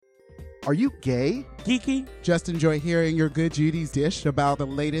Are you gay? Geeky? Just enjoy hearing your good Judy's dish about the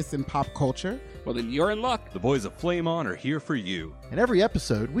latest in pop culture? Well, then you're in luck. The boys of Flame On are here for you. In every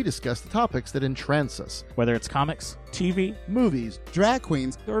episode, we discuss the topics that entrance us. Whether it's comics, TV, movies, drag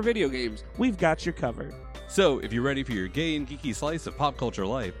queens, or video games, we've got you covered. So, if you're ready for your gay and geeky slice of pop culture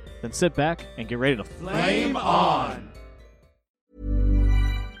life, then sit back and get ready to Flame on!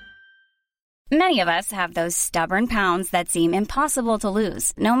 Many of us have those stubborn pounds that seem impossible to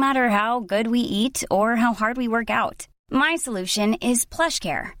lose, no matter how good we eat or how hard we work out. My solution is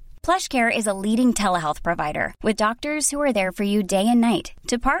PlushCare. PlushCare is a leading telehealth provider with doctors who are there for you day and night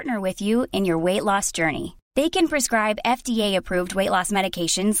to partner with you in your weight loss journey. They can prescribe FDA-approved weight loss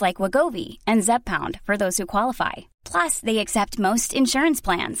medications like Wegovy and Zepbound for those who qualify. Plus, they accept most insurance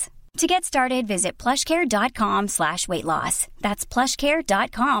plans. To get started, visit plushcare.com/weightloss. That's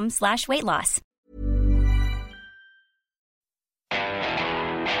plushcare.com/weightloss.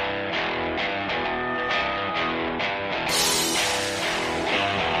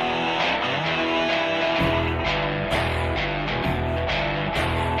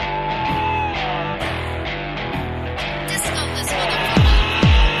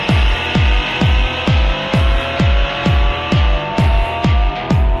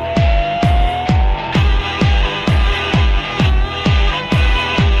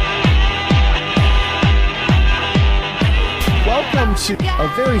 To a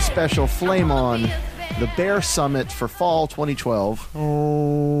very special Flame On, the Bear Summit for fall 2012.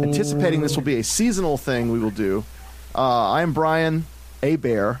 Anticipating this will be a seasonal thing we will do. I'm Brian, a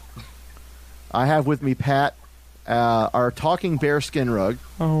bear. I have with me Pat, our talking bear skin rug.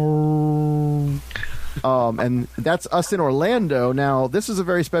 And that's us in Orlando. Now, this is a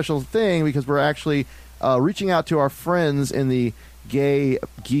very special thing because we're actually reaching out to our friends in the gay,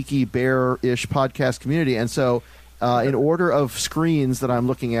 geeky, bear-ish podcast community. And so in order of screens that I'm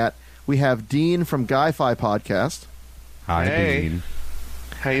looking at, we have Dean from Guy-Fi Podcast. Hi, hey. Dean.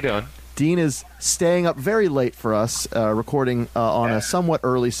 How you doing? Dean is staying up very late for us, recording on a somewhat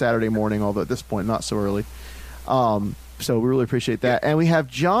early Saturday morning, although at this point not so early. So we really appreciate that. And we have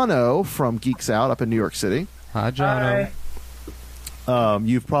Jono from Geeks Out up in New York City. Hi, Jono. Hi.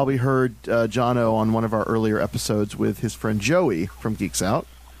 You've probably heard Jono on one of our earlier episodes with his friend Joey from Geeks Out.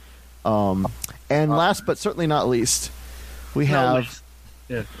 And last but certainly not least, we have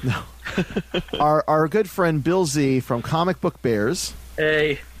our good friend Bill Z from Comic Book Bears.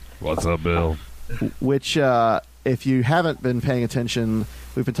 Hey. What's up, Bill? Which, if you haven't been paying attention,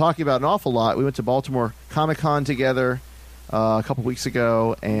 we've been talking about an awful lot. We went to Baltimore Comic-Con together a couple weeks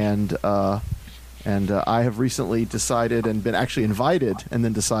ago, and I have recently decided and been actually invited and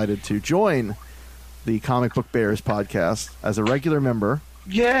then decided to join the Comic Book Bears podcast as a regular member.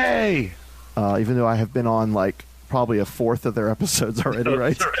 Yay! Even though I have been on like probably a fourth of their episodes already,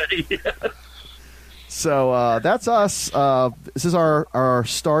 right? Yeah. So that's us. This is our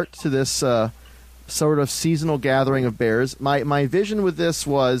start to this sort of seasonal gathering of bears. My vision with this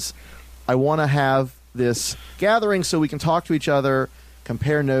was I want to have this gathering so we can talk to each other,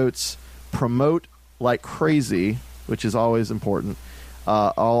 compare notes, promote like crazy, which is always important,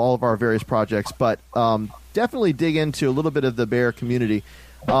 all of our various projects, but definitely dig into a little bit of the bear community.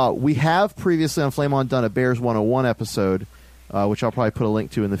 We have previously on Flame On done a Bears 101 episode, which I'll probably put a link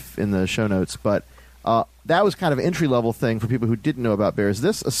to in the show notes. But that was kind of an entry-level thing for people who didn't know about bears.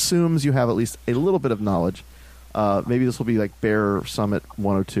 This assumes you have at least a little bit of knowledge. Maybe this will be like Bear Summit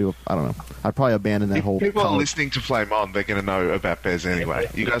 102. I don't know. I'd probably abandon that whole... People are listening to Flame On. They're going to know about bears anyway.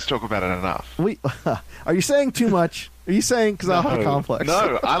 You guys talk about it enough. Are you saying too much? Are you saying because I have a complex?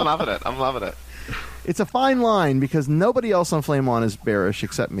 No, I'm loving it. I'm loving it. It's a fine line because nobody else on Flame On is bearish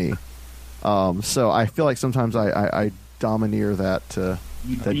except me. So I feel like sometimes I domineer that.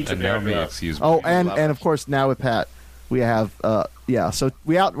 Excuse me. Oh, and of course now with Pat, we have So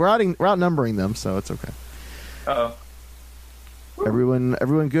we're outnumbering them, so it's okay. Uh-oh.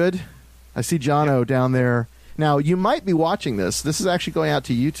 Everyone good? I see Jono down there. Now you might be watching this. This is actually going out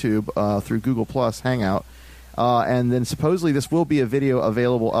to YouTube through Google Plus Hangout, and then supposedly this will be a video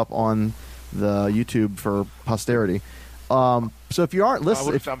available up on the YouTube for posterity. So if you aren't listening,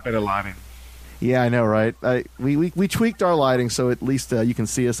 I would have done better lighting. Yeah, I know, right? We tweaked our lighting so at least you can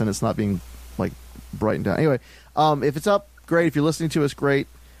see us and it's not being like brightened down. Anyway, if it's up, great. If you're listening to us, great.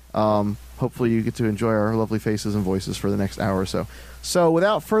 Hopefully you get to enjoy our lovely faces and voices for the next hour or so. So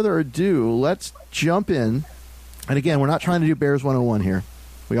without further ado, let's jump in. And again, we're not trying to do Bears 101 here.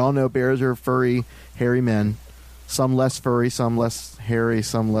 We all know bears are furry, hairy men. Some less furry, some less hairy,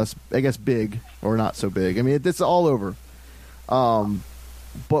 some less, I guess, big or not so big. I mean, it's all over.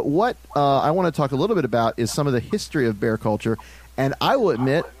 But what I want to talk a little bit about is some of the history of bear culture. And I will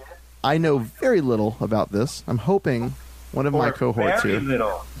admit, I know very little about this. I'm hoping one of my cohorts very here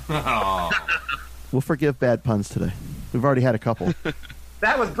little. will forgive bad puns today. We've already had a couple.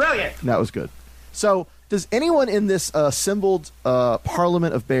 That was brilliant. That was good. So, does anyone in this assembled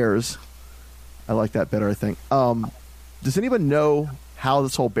Parliament of Bears, I like that better, I think, does anyone know how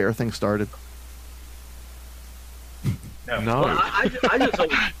this whole bear thing started? No. Well, I just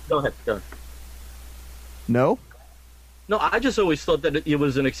always, go ahead. No? No, I just always thought that it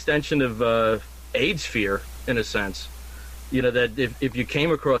was an extension of AIDS fear, in a sense. You know, that if you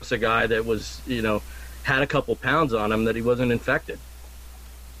came across a guy that was, had a couple pounds on him, that he wasn't infected.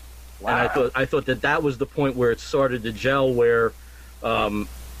 Wow. And I thought that was the point where it started to gel, where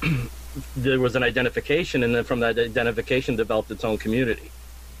there was an identification, and then from that identification developed its own community.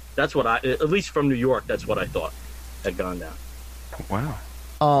 That's what at least from New York, that's what I thought had gone down. Wow.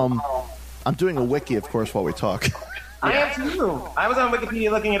 I'm doing a wiki, of course, while we talk. I am too. I was on Wikipedia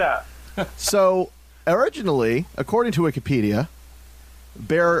looking it up. So, originally, according to Wikipedia,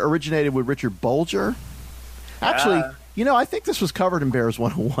 bear originated with Richard Bolger. Actually, I think this was covered in Bears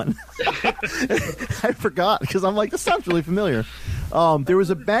 101. I forgot, because I'm like, this sounds really familiar. There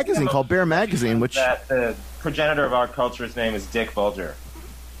was a magazine called Bear Magazine, which... That the progenitor of our culture's name is Dick Bulger.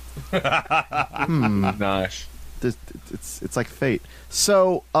 Nice. It's like fate.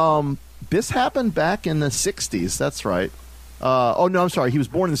 So, this happened back in the 60s. That's right. Oh, no, I'm sorry. He was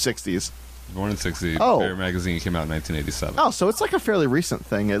born in the 60s. Born in 60. Oh. Bear Magazine came out in 1987. Oh, so it's like a fairly recent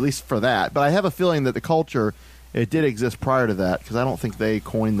thing, at least for that. But I have a feeling that the culture, it did exist prior to that, because I don't think they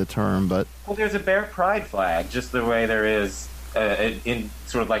coined the term. But Well, there's a bear pride flag, just the way there is in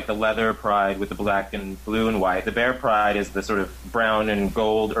sort of like the leather pride with the black and blue and white. The bear pride is the sort of brown and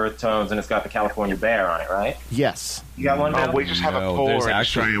gold earth tones, and it's got the California bear on it, right? yes. You got one, Bill? We just have a No, paw there's in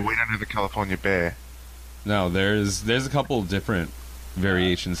actually- Australia. We don't have a California bear. No, there's a couple of different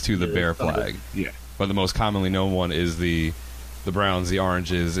variations to the bear flag. Yeah. But the most commonly known one is the browns, the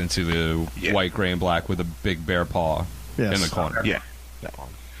oranges, into the white, gray, and black with a big bear paw Yes. in the corner. Yeah. That one.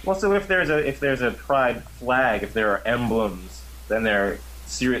 Well, so if there's a pride flag, if there are emblems, then there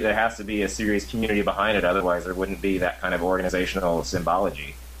has to be a serious community behind it. Otherwise, there wouldn't be that kind of organizational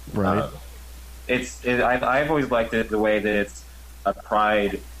symbology. Right. I've always liked it the way that it's a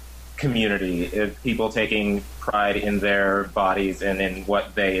pride community, people taking pride in their bodies and in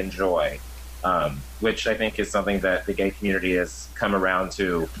what they enjoy, which I think is something that the gay community has come around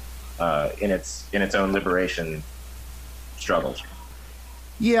to in its own liberation struggles.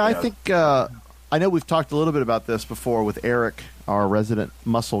 Yeah, I think I know we've talked a little bit about this before with Eric, our resident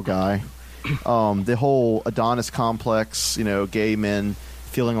muscle guy. The whole Adonis complex, gay men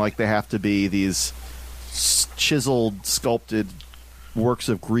feeling like they have to be these chiseled, sculpted works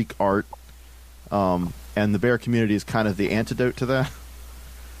of Greek art, and the bear community is kind of the antidote to that.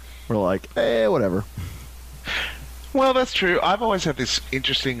 We're like, whatever. Well, that's true. I've always had this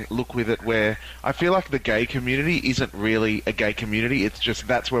interesting look with it where I feel like the gay community isn't really a gay community. It's just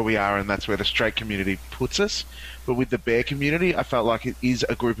that's where we are and that's where the straight community puts us. But with the bear community, I felt like it is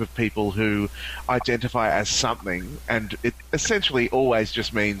a group of people who identify as something, and it essentially always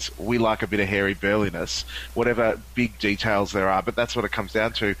just means we like a bit of hairy burliness, whatever big details there are, but that's what it comes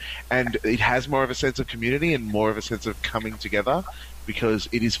down to. And it has more of a sense of community and more of a sense of coming together, because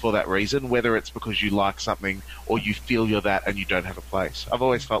it is for that reason, whether it's because you like something or you feel you're that and you don't have a place. I've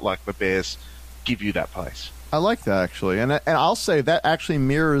always felt like the bears give you that place. I like that, actually. And I'll say that actually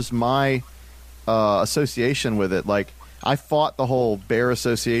mirrors my association with it. Like, I fought the whole bear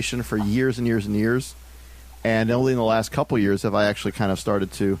association for years and years and years, and only in the last couple years have I actually kind of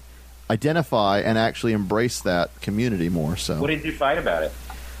started to identify and actually embrace that community more. So, What did you fight about it?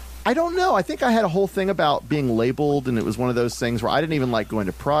 I don't know. I think I had a whole thing about being labeled, and it was one of those things where I didn't even like going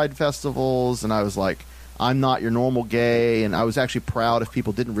to pride festivals, and I was like, I'm not your normal gay, and I was actually proud if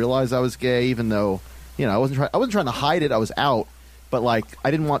people didn't realize I was gay, even though, I wasn't trying to hide it. I was out, but like, I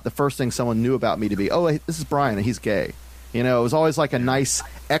didn't want the first thing someone knew about me to be, oh, this is Brian, and he's gay. It was always like a nice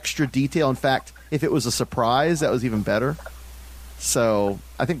extra detail. In fact, if it was a surprise, that was even better. So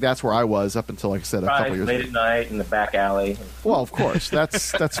I think that's where I was up until, like I said, a couple years late ago. at night in the back alley. Well, of course,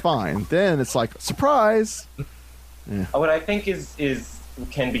 that's fine. Then it's like, surprise. Yeah. What I think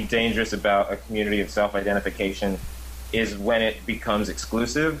can be dangerous about a community of self-identification is when it becomes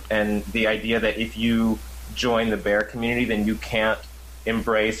exclusive, and the idea that if you join the bear community, then you can't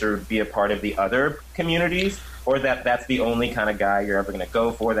embrace or be a part of the other communities, or that's the only kind of guy you're ever going to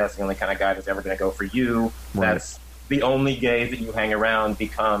go for. That's the only kind of guy that's ever going to go for you. Right. That's the only gays that you hang around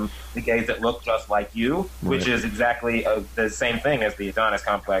become the gays that look just like you, which is exactly the same thing as the Adonis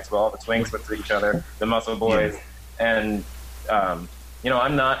complex, where all the twinks look to each other, the muscle boys, and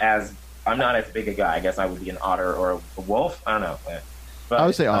I'm not as big a guy. I guess I would be an otter or a wolf. I don't know. But, I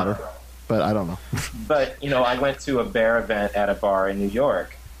would say otter, but I don't know. But I went to a bear event at a bar in New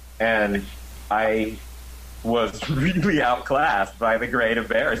York, and I was really outclassed by the grade of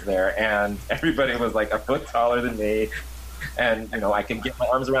bears there, and everybody was like a foot taller than me, and I could get my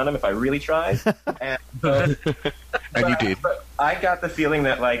arms around them if I really tried. And, and you did. But I got the feeling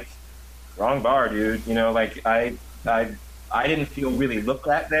that wrong bar, dude. I didn't feel really looked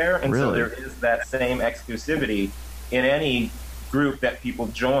at there, and so there is that same exclusivity in any group that people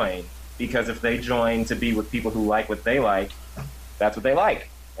join, because if they join to be with people who like what they like, that's what they like,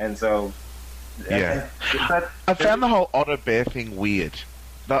 and so. Yeah, I found the whole otter bear thing weird.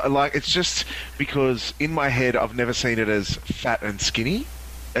 It's just because in my head I've never seen it as fat and skinny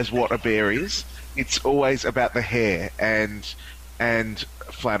as what a bear is. It's always about the hair and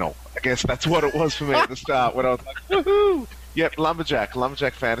flannel. I guess that's what it was for me at the start when I was like, woohoo! Yep, lumberjack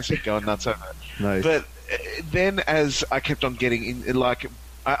fantasy, going nuts over it. Nice. But then as I kept on getting in,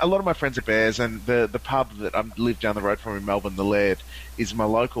 a lot of my friends are bears, and the pub that I live down the road from in Melbourne, the Laird, is my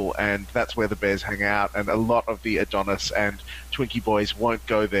local, and that's where the bears hang out. And a lot of the Adonis and Twinkie boys won't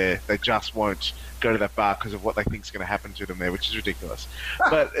go there. They just won't go to that bar because of what they think is going to happen to them there, which is ridiculous.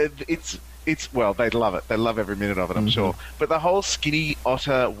 But it's well, they love it. They love every minute of it, I'm sure. But the whole skinny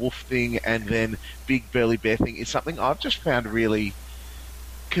otter wolf thing and then big burly bear thing is something I've just found really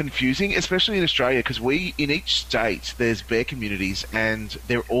confusing, especially in Australia, because in each state there's bear communities and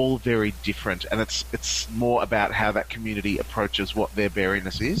they're all very different, and it's more about how that community approaches what their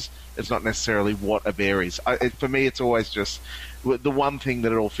beariness is. It's not necessarily what a bear is. For me, it's always just the one thing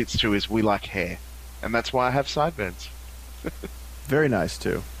that it all fits to is we like hair, and that's why I have sideburns. Very nice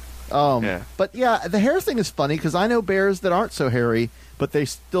too. Yeah. But yeah, the hair thing is funny because I know bears that aren't so hairy, but they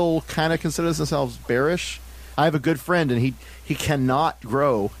still kind of consider themselves bearish. I have a good friend, and he cannot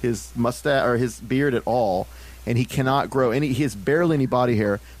grow his mustache or his beard at all, and he cannot grow any. He has barely any body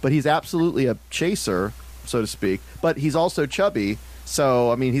hair, but he's absolutely a chaser, so to speak. But he's also chubby,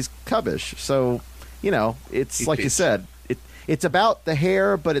 so I mean, he's cubbish. So it's like you said, it's about the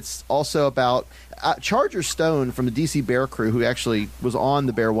hair, but it's also about Charger Stone from the DC Bear Crew, who actually was on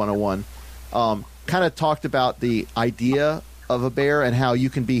the Bear 101, kind of talked about the idea of a bear and how you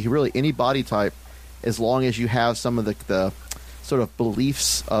can be really any body type as long as you have some of the sort of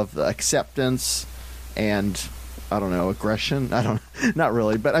beliefs of the acceptance and, I don't know, aggression. Not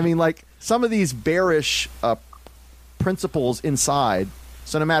really. But, I mean, some of these bearish principles inside.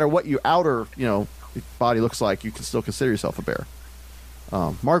 So no matter what your outer, body looks like, you can still consider yourself a bear.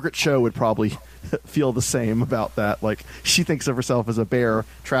 Margaret Cho would probably feel the same about that. She thinks of herself as a bear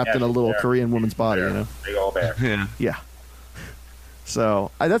trapped in a little Korean woman's body, Big old bear. Yeah. So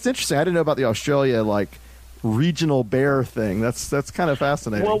that's interesting. I didn't know about the Australia regional bear thing. That's kind of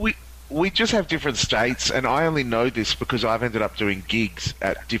fascinating. Well, we just have different states, and I only know this because I've ended up doing gigs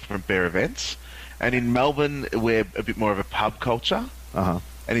at different bear events. And in Melbourne, we're a bit more of a pub culture, and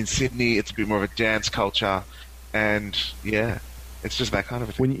in Sydney, it's a bit more of a dance culture. And yeah, it's just that kind of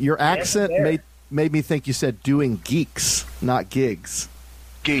a thing. When your accent made me think you said doing geeks, not gigs.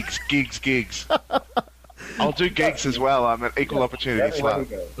 Gigs. I'll do gigs as well. I'm an equal opportunity slut.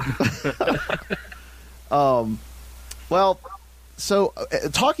 Well, so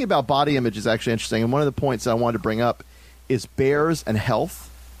talking about body image is actually interesting, and one of the points that I wanted to bring up is bears and health,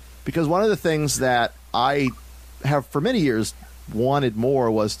 because one of the things that I have for many years wanted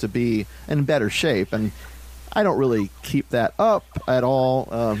more was to be in better shape, and I don't really keep that up at all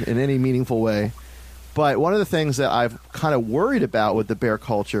in any meaningful way. But one of the things that I've kind of worried about with the bear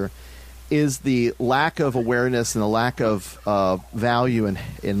culture is the lack of awareness and the lack of value in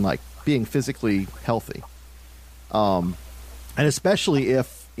being physically healthy. And especially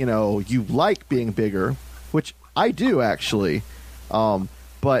if, you like being bigger, which I do actually,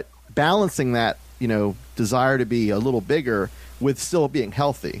 but balancing that, desire to be a little bigger with still being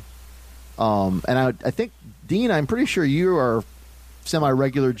healthy. And I think, Dean, I'm pretty sure you are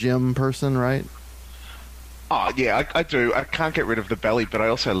semi-regular gym person, right? Oh, yeah, I do. I can't get rid of the belly, but I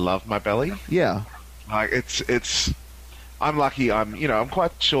also love my belly. Yeah. I'm lucky. I'm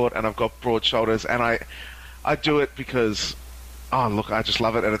quite short and I've got broad shoulders, and I do it because, I just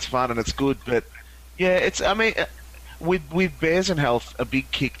love it and it's fun and it's good. But yeah, with bears and health, a big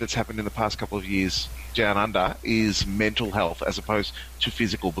kick that's happened in the past couple of years down under is mental health as opposed to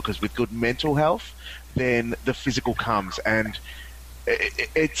physical, because with good mental health, then the physical comes. And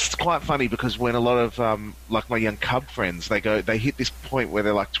it's quite funny because when a lot of like my young cub friends, they hit this point where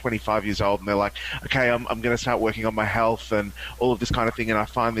they're like 25 years old and they're like, okay, I'm going to start working on my health and all of this kind of thing, and I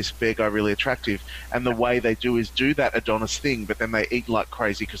find this bear guy really attractive, and the way they do is do that Adonis thing, but then they eat like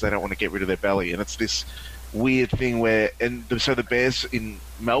crazy because they don't want to get rid of their belly, and it's this weird thing where, so the bears in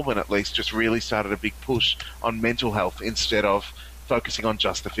Melbourne at least just really started a big push on mental health instead of focusing on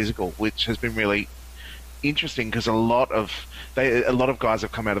just the physical, which has been really interesting because a lot of guys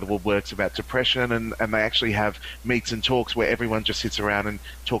have come out of the woodworks about depression, and they actually have meets and talks where everyone just sits around and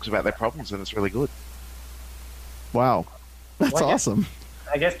talks about their problems, and it's really good. Wow, that's awesome.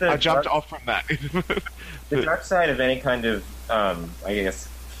 I guess I jumped off from that. The dark side of any kind of, I guess,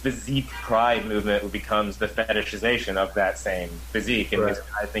 physique pride movement becomes the fetishization of that same physique, and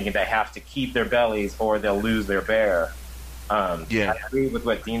I think they have to keep their bellies or they'll lose their bear. I agree with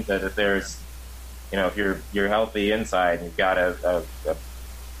what Dean said, that there's, if you're healthy inside and you've got a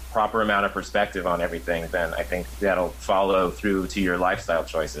proper amount of perspective on everything, then I think that'll follow through to your lifestyle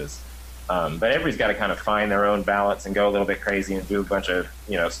choices. But everybody's got to kind of find their own balance and go a little bit crazy and do a bunch of,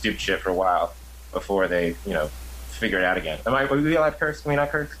 stupid shit for a while before they, figure it out again. Are we allowed to curse? Can we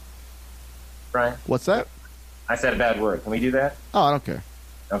not curse? Brian? What's that? I said a bad word. Can we do that? Oh, I don't care.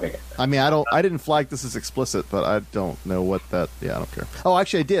 Okay, good. I mean, I didn't flag this as explicit, but I don't know what that. Yeah, I don't care. Oh,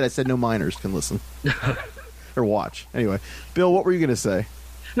 actually, I did. I said no minors can listen or watch. Anyway, Bill, what were you going to say?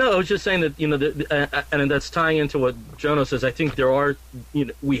 No, I was just saying that and that's tying into what Jono says. I think there are,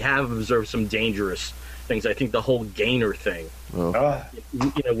 we have observed some dangerous things. I think the whole gainer thing,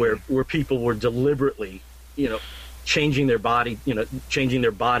 where people were deliberately, changing their body, changing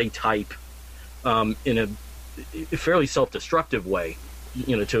their body type, in a fairly self-destructive way,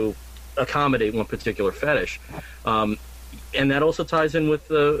 to accommodate one particular fetish, and that also ties in with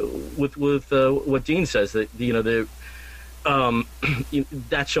what Dean says, that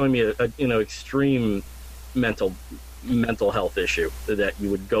that's showing me a extreme mental health issue, that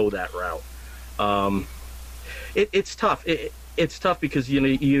you would go that route. It's tough. It's tough because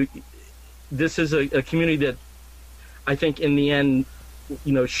this is a community that I think in the end,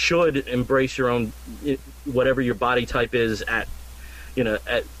 should embrace your own, whatever your body type is as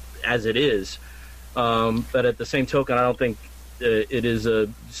it is. But at the same token, I don't think it is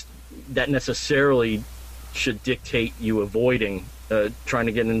that necessarily should dictate you avoiding trying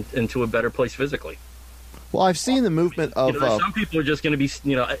to get into a better place physically. Well, I've seen the movement of some people are just going to be,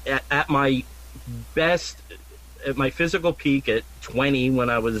 at my best, at my physical peak at 20,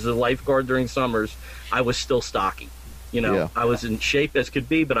 when I was a lifeguard during summers, I was still stocky. I was in shape as could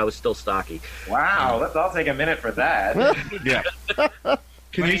be, but I was still stocky. Wow, let's all take a minute for that. Yeah.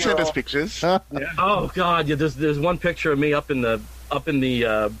 Can you send us pictures? Yeah. Oh God, yeah. There's one picture of me up in the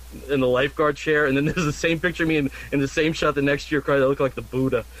lifeguard chair, and then there's the same picture of me in the same shot the next year. I look like the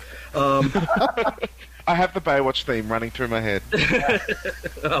Buddha. I have the Baywatch theme running through my head.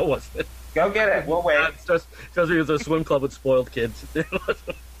 Oh, wasn't it? Go get it. We'll wait. It's just because it was a swim club with spoiled kids.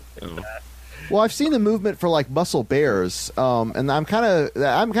 Well, I've seen the movement for like muscle bears, and I'm kind of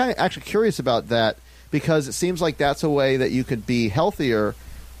actually curious about that, because it seems like that's a way that you could be healthier,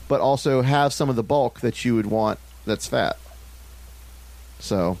 but also have some of the bulk that you would want that's fat.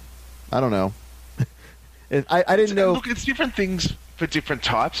 So, I don't know. I didn't know. Look, it's different things for different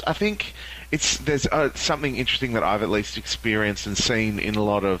types. I think there's something interesting that I've at least experienced and seen in a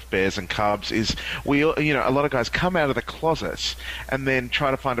lot of bears and cubs is a lot of guys come out of the closet and then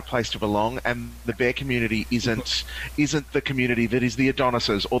try to find a place to belong, and the bear community isn't the community that is the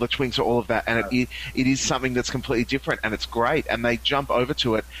Adonises or the Twinks or all of that, and it is something that's completely different, and it's great, and they jump over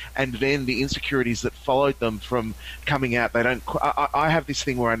to it, and then the insecurities that followed them from coming out, they don't. I have this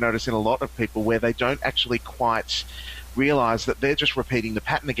thing where I notice in a lot of people where they don't actually quite realize that they're just repeating the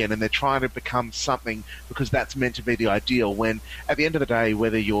pattern again, and they're trying to become something because that's meant to be the ideal, when at the end of the day,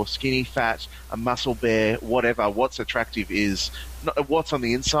 whether you're skinny, fat, a muscle bear, whatever, what's attractive is what's on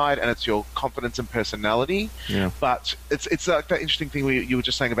the inside, and it's your confidence and personality. Yeah. But it's like that interesting thing you were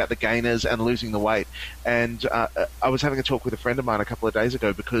just saying about the gainers and losing the weight, and I was having a talk with a friend of mine a couple of days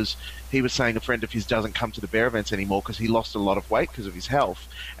ago, because he was saying a friend of his doesn't come to the bear events anymore because he lost a lot of weight because of his health,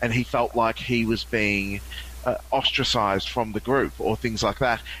 and he felt like he was being ostracized from the group or things like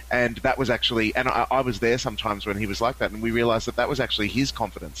that, and that was actually, and I was there sometimes when he was like that, and we realized that was actually his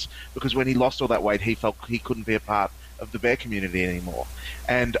confidence, because when he lost all that weight, he felt he couldn't be a part of the bear community anymore,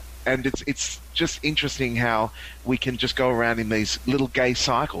 and it's just interesting how we can just go around in these little gay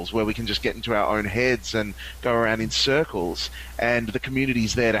cycles where we can just get into our own heads and go around in circles, and the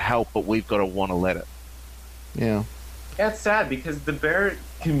community's there to help, but we've got to want to let it. Yeah. Yeah, it's sad because the bear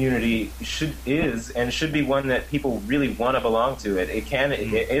community should be one that people really want to belong to. It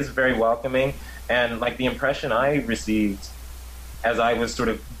is very welcoming, and like the impression I received as I was sort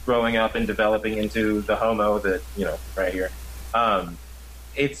of growing up and developing into the homo that right here,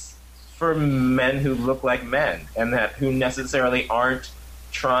 it's for men who look like men and that who necessarily aren't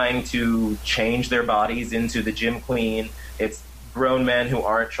trying to change their bodies into the gym queen. It's grown men who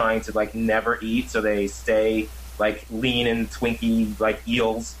aren't trying to like never eat, so they stay like lean and twinky like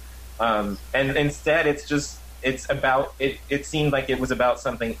eels, and instead it seemed like it was about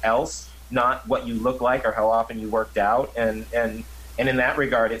something else, not what you look like or how often you worked out, and in that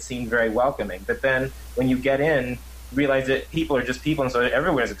regard it seemed very welcoming. But then when you get in, realize that people are just people, and so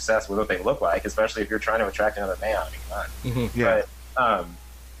everyone's obsessed with what they look like, especially if you're trying to attract another man. I mean, come on. Mm-hmm. Yeah. But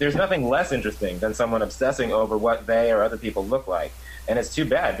there's nothing less interesting than someone obsessing over what they or other people look like. And it's too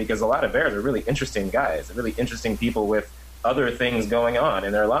bad because a lot of bears are really interesting guys, really interesting people with other things going on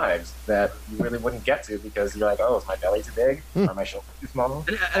in their lives that you really wouldn't get to because you're like, oh, is my belly too big? Are my shoulders too small?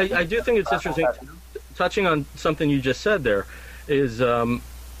 And I do think it's interesting, touching on something you just said there, is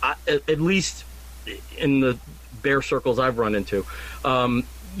at least in the bear circles I've run into,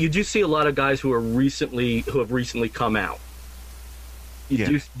 you do see a lot of guys who have recently come out.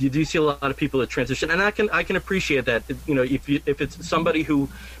 You do see a lot of people that transition, and I can appreciate that. If it's somebody who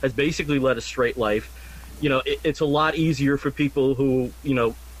has basically led a straight life, it's a lot easier for people who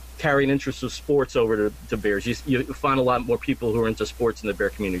carry an interest of sports over to bears. You find a lot more people who are into sports in the bear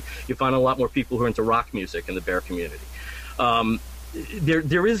community. You find a lot more people who are into rock music in the bear community.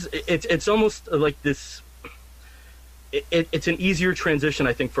 It's almost like this. It's an easier transition,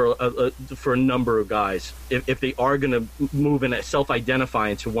 I think, for a number of guys if they are going to move and self-identify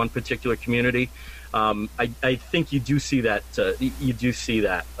into one particular community. I think you do see that. You do see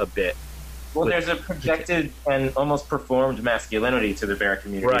that a bit. Well, there's a projected and almost performed masculinity to the bear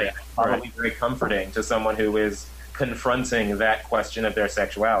community. Right. Probably very comforting to someone who is confronting that question of their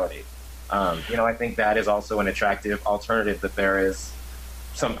sexuality. I think that is also an attractive alternative. That there is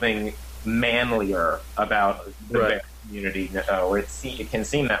something manlier about the bear community, or it can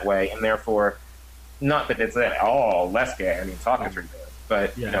seem that way, and therefore, not that it's less gay. I mean, talking through there,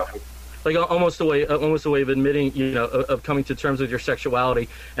 but like almost a way of admitting, of coming to terms with your sexuality,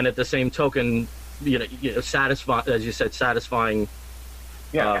 and at the same token, satisfying, as you said, satisfying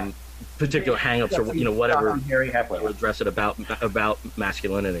particular hang-ups or whatever. Or address it about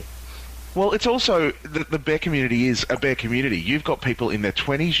masculinity. Well, it's also the bear community is a bear community. You've got people in their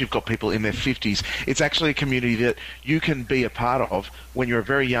 20s, you've got people in their 50s. It's actually a community that you can be a part of when you're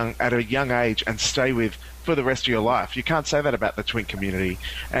at a young age and stay with for the rest of your life. You can't say that about the twink community.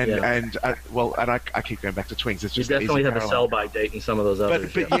 And I keep going back to twinks. It's just you definitely have a sell-by date in some of those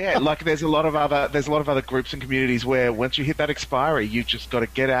others. But like there's a lot of other groups and communities where once you hit that expiry, you've just got to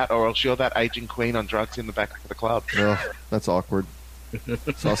get out, or else you're that aging queen on drugs in the back of the club. Oh, that's awkward.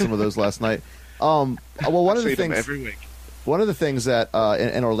 Saw some of those last night. One of the things that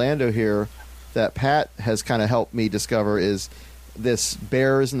in Orlando here that Pat has kind of helped me discover is this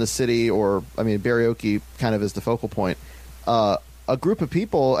Bears in the City, or Bearioki kind of is the focal point. A group of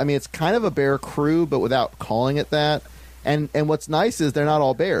people. I mean, it's kind of a bear crew, but without calling it that. And what's nice is they're not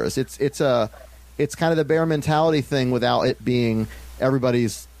all bears. It's kind of the bear mentality thing without it being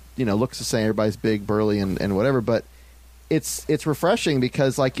everybody's looks the same. Everybody's big, burly, and whatever, but. It's refreshing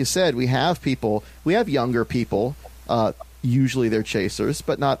because, like you said, we have younger people. Usually they're chasers,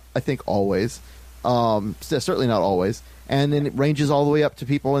 but not, I think, always. Certainly not always. And then it ranges all the way up to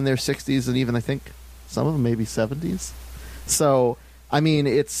people in their 60s and even, I think, some of them maybe 70s. So,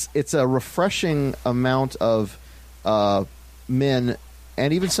 it's a refreshing amount of men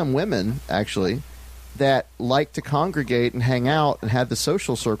and even some women, actually, that like to congregate and hang out and have the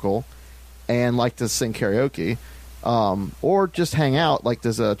social circle and like to sing karaoke. Or just hang out, like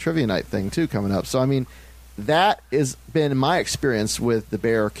there's a trivia night thing too coming up. So that has been my experience with the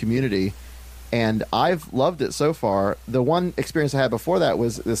bear community, and I've loved it so far. The one experience I had before that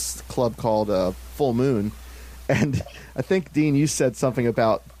was this club called Full Moon, and I think Dean, you said something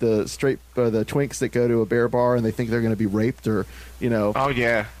about the twinks that go to a bear bar and they think they're going to be raped or Oh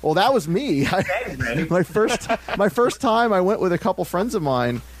yeah. Well, that was me. My first time I went with a couple friends of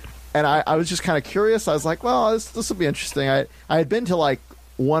mine. And I was just kind of curious. I was like, well, this will be interesting. I had been to like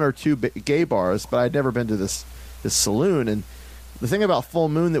one or two gay bars, but I'd never been to this saloon. And the thing about Full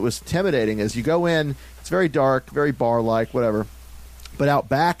Moon that was intimidating is you go in, it's very dark, very bar-like, whatever. But out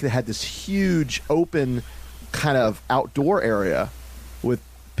back, they had this huge open kind of outdoor area with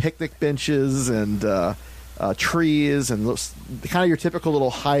picnic benches and trees and kind of your typical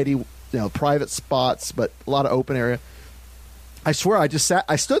little hidey, private spots, but a lot of open area. I swear,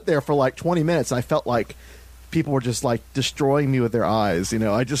 I stood there for like 20 minutes, and I felt like people were just like destroying me with their eyes.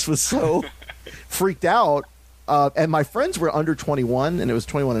 I just was so freaked out. And my friends were under 21, and it was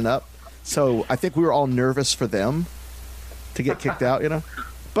 21 and up. So I think we were all nervous for them to get kicked out,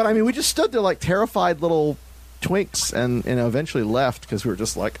 But I mean, we just stood there like terrified little twinks, and eventually left because we were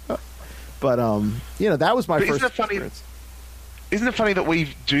just like, oh. But that was my first experience. Isn't it funny that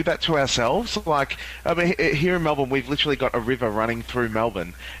we do that to ourselves? Like, I mean, here in Melbourne, we've literally got a river running through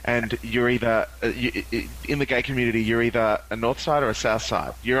Melbourne, and you're either in the gay community, you're either a north side or a south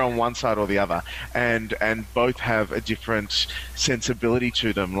side. You're on one side or the other, and both have a different sensibility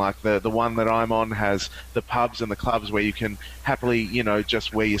to them. Like the one that I'm on has the pubs and the clubs where you can happily,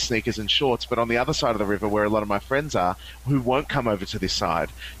 just wear your sneakers and shorts. But on the other side of the river, where a lot of my friends are, who won't come over to this side,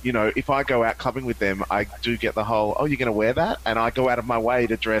 if I go out clubbing with them, I do get the whole, oh, you're going to wear that? And I go out of my way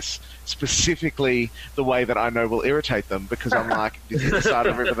to dress specifically the way that I know will irritate them, because I'm like, this is the side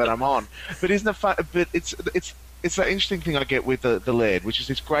of the river that I'm on. But isn't it fun? But it's that interesting thing I get with the Laird, which is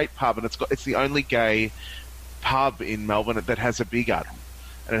this great pub, and it's the only gay pub in Melbourne that has a beer garden.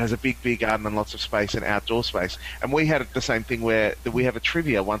 And it has a big beer garden and lots of space and outdoor space. And we had the same thing where we have a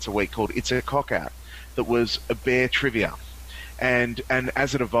trivia once a week called It's a Cock Out, that was a bear trivia. And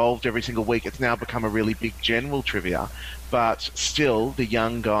as it evolved every single week, it's now become a really big general trivia. But still, the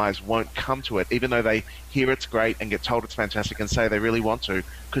young guys won't come to it, even though they hear it's great and get told it's fantastic and say they really want to,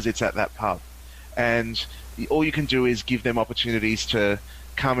 because it's at that pub. And all you can do is give them opportunities to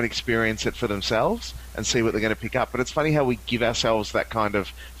come and experience it for themselves and see what they're going to pick up. But it's funny how we give ourselves that kind of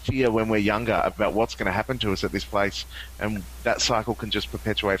fear when we're younger about what's going to happen to us at this place, and that cycle can just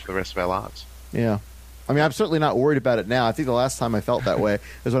perpetuate for the rest of our lives. Yeah. I mean, I'm certainly not worried about it now. I think the last time I felt that way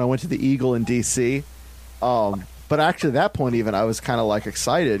was when I went to the Eagle in D.C. But actually, at that point, even I was kind of like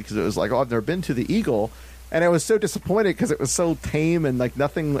excited, because it was like, oh, I've never been to the Eagle, and I was so disappointed because it was so tame and like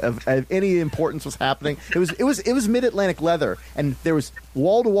nothing of any importance was happening. It was Mid-Atlantic leather, and there was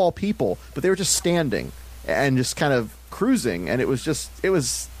wall to wall people, but they were just standing and just kind of cruising, and it was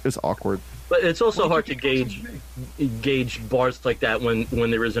awkward. But it's also hard to gauge bars like that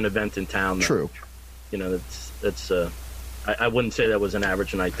when there is an event in town. Though. True. I wouldn't say that was an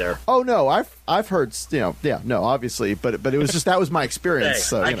average night there. Oh no, I've heard, obviously, but it was just, that was my experience. Hey,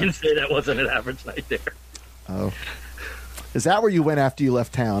 so I can say that wasn't an average night there. Oh, is that where you went after you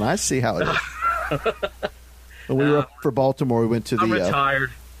left town? I see how it is. When we were up for Baltimore, we went to the. I'm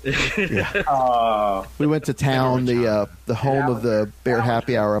retired. We went to town, the home of the Bear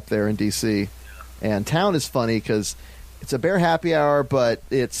Happy Hour up there in D.C. And town is funny because it's a Bear Happy Hour, but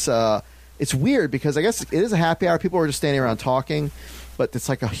it's weird because I guess it is a happy hour. People are just standing around talking, but it's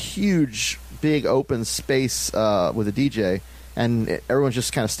like a huge, big open space with a DJ, and everyone's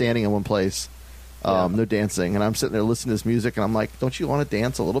just kind of standing in one place. No dancing. And I'm sitting there listening to this music, and I'm like, don't you want to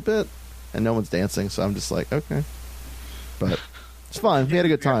dance a little bit? And no one's dancing, so I'm just like, okay. But it's fun. We had a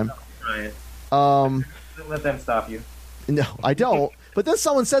good time. Don't let them stop you. No, I don't. But then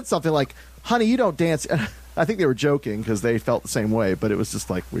someone said something like, honey, you don't dance. I think they were joking because they felt the same way, but it was just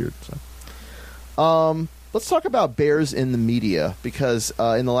like weird. So. Let's talk about bears in the media, because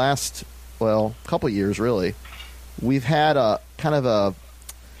in the last, couple years, really, we've had a kind of a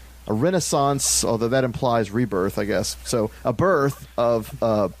renaissance, although that implies rebirth, I guess. So a birth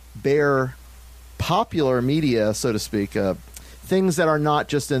of bear popular media, so to speak, things that are not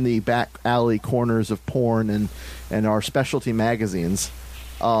just in the back alley corners of porn and our specialty magazines.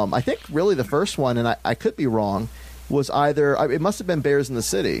 I think really the first one, and I could be wrong, was it must have been Bears in the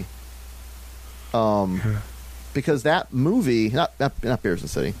City. Because that movie, not Bears in the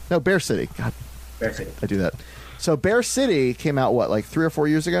City, no, Bear City. God, Bear City. I do that. So Bear City came out like 3 or 4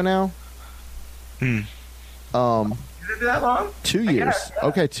 years ago now. Is it that long? 2 years.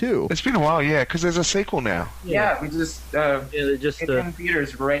 Okay, 2. It's been a while, yeah, because there's a sequel now. Yeah, we just it's in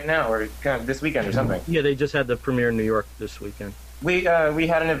theaters right now, or kind of this weekend or something. Yeah, they just had the premiere in New York this weekend. We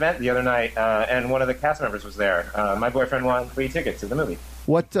had an event the other night, and one of the cast members was there. My boyfriend won free tickets to the movie.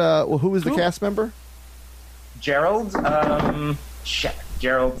 What? Who was the cast member? Gerald.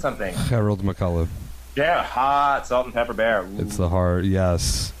 Gerald something. Harold McCullough. Yeah, hot salt and pepper bear. Ooh. It's the heart,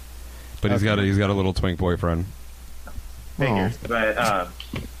 yes. But he's got a little twink boyfriend. Figures, but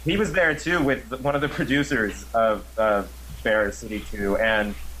he was there too with one of the producers of Bear City 2,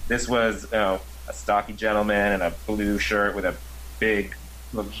 and this was a stocky gentleman in a blue shirt with a big,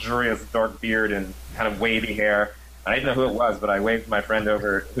 luxurious dark beard and kind of wavy hair. I didn't know who it was, but I waved my friend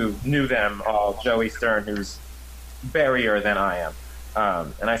over who knew them all, Joey Stern, who's berrier than I am.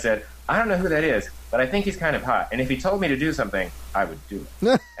 And I said, I don't know who that is, but I think he's kind of hot. And if he told me to do something, I would do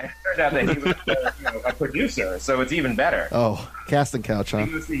it. And it turned out that he was a producer, so it's even better. Oh, casting couch, huh?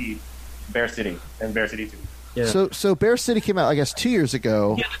 You go see Bear City and Bear City 2. Yeah. So Bear City came out, I guess, 2 years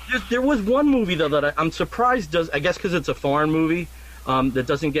ago. Yeah, there was one movie though that I'm surprised does. I guess because it's a foreign movie that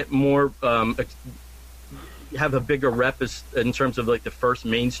doesn't get more have a bigger rep in terms of like the first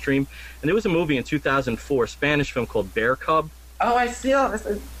mainstream. And there was a movie in 2004, a Spanish film called Bear Cub. Oh, I see.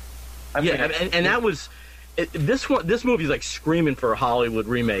 And that was this one. This movie is like screaming for a Hollywood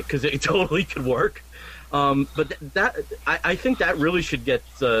remake because it totally could work. But I think that really should get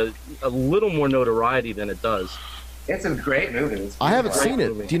a little more notoriety than it does. It's a great movie. I haven't seen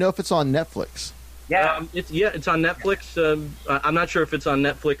it. Do you know if it's on Netflix? Yeah, it's on Netflix. I'm not sure if it's on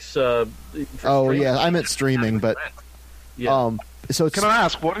Netflix. Yeah, I meant streaming, but yeah. So it's, Can I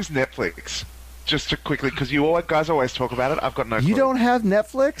ask, what is Netflix? Just to quickly, because you guys always talk about it. I've got no clue. You don't have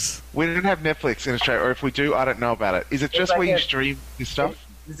Netflix? We don't have Netflix in Australia, or if we do, I don't know about it. Is it just like where you stream your stuff?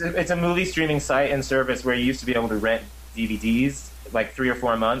 It's a movie streaming site and service where you used to be able to rent DVDs like 3 or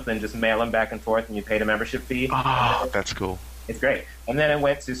 4 a month and just mail them back and forth, and you paid a membership fee. Oh, that's cool. It's great. And then it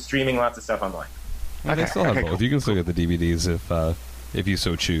went to streaming lots of stuff online. Well, they still have both. cool. You can still get the DVDs if you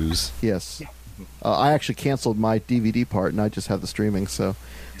so choose. Yes. I actually canceled my DVD part, and I just have the streaming. So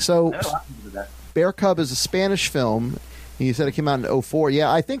I know a lot of people do that. Bear Cub is a Spanish film. And you said it came out in 2004.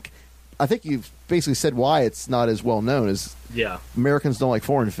 Yeah, I think you've basically said why it's not as well known as Americans don't like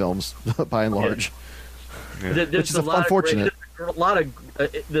foreign films by and large. Yeah. Which is unfortunate. A lot of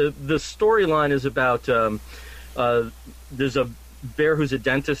the storyline is about there's a bear who's a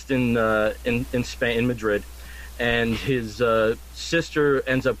dentist in Spain, in Madrid, and his sister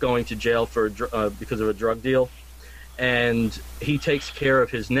ends up going to jail for because of a drug deal, and he takes care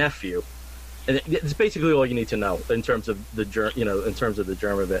of his nephew. And it's basically all you need to know in terms of the germ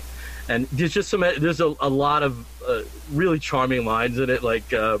of it. And there's a lot of really charming lines in it,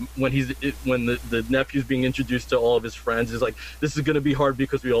 like when the nephew's being introduced to all of his friends, he's like, "This is going to be hard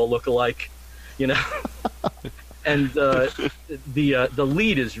because we all look alike," And the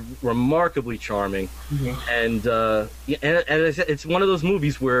lead is remarkably charming, and it's one of those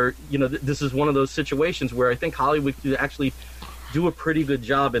movies where this is one of those situations where I think Hollywood could actually do a pretty good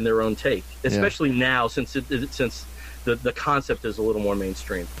job in their own take, especially now since the concept is a little more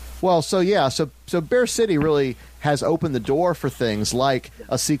mainstream. Well, so Bear City really has opened the door for things like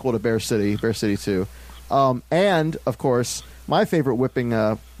a sequel to Bear City 2, and of course my favorite whipping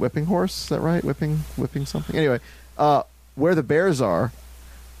horse. Is that right? Whipping something. Anyway, Where the Bears Are,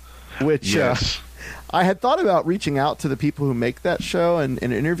 which I had thought about reaching out to the people who make that show and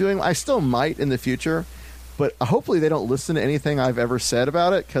interviewing them. I still might in the future, but hopefully they don't listen to anything I've ever said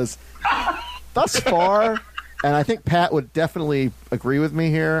about it, because thus far, and I think Pat would definitely agree with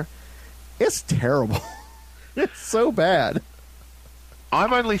me here, it's terrible. It's so bad.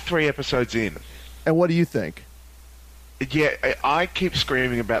 I'm only 3 episodes in. And what do you think? Yeah, I keep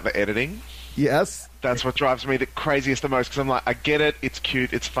screaming about the editing. Yes. That's what drives me the craziest the most, because I'm like, I get it, it's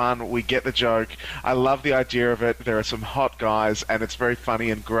cute, it's fun, we get the joke, I love the idea of it, there are some hot guys, and it's very funny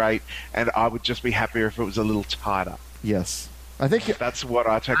and great, and I would just be happier if it was a little tighter. Yes. I think that's what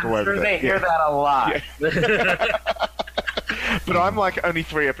I take away sure with it. They hear that a lot. Yeah. But I'm like only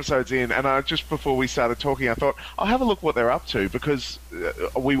 3 episodes in, and before we started talking, I thought, I'll have a look what they're up to, because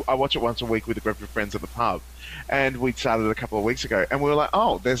I watch it once a week with a group of friends at the pub. And we started a couple of weeks ago, and we were like,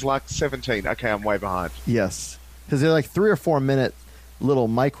 oh, there's like 17. Okay, I'm way behind. Yes. Because they're like 3 or 4 minute little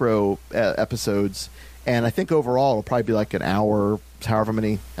micro episodes, and I think overall it'll probably be like an hour, however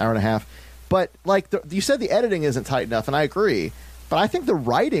many, hour and a half. But like you said, the editing isn't tight enough, and I agree. But I think the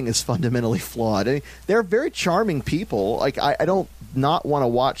writing is fundamentally flawed. I mean, they're very charming people. Like I don't not want to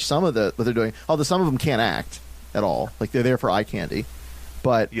watch some of what they're doing, although some of them can't act at all. Like they're there for eye candy.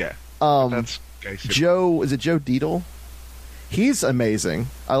 But yeah, that's Joe, is it Joe Dietl? He's amazing.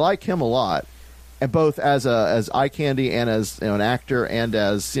 I like him a lot, and both as eye candy and as an actor, and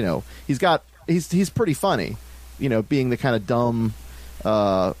as he's pretty funny. Being the kind of dumb.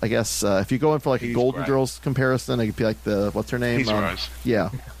 I guess if you go in for like a Golden Girls comparison, it could be like what's her name? He's Rose. Yeah,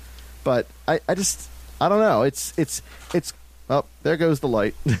 but I don't know. It's oh, there goes the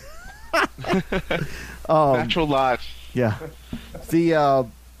light. Natural light. Yeah.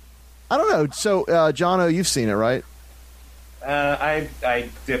 I don't know. So, Jono, you've seen it, right? I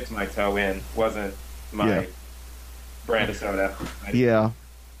dipped my toe in. Wasn't my brand of soda. Yeah.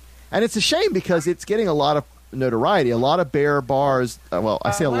 And it's a shame because it's getting a lot of notoriety. A lot of bear bars.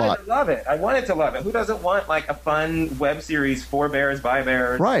 I say a lot. I love it. I wanted to love it. Who doesn't want like a fun web series for bears by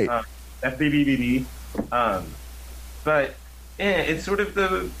bears? Right. FBBBD. But it's sort of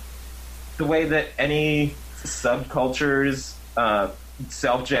the way that any subcultures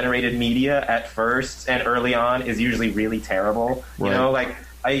self-generated media at first and early on is usually really terrible. Right. You know, like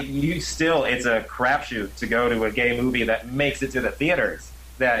it's a crapshoot to go to a gay movie that makes it to the theaters.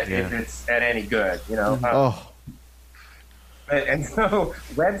 That if it's at any good, you know. And so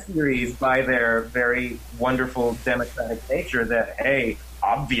web series, by their very wonderful democratic nature, that hey,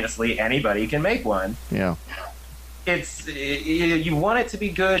 obviously anybody can make one. Yeah. You want it to be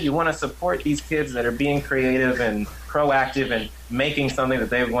good. You want to support these kids that are being creative and proactive and making something that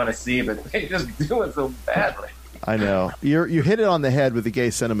they want to see, but they just do it so badly. I know. You hit it on the head with the gay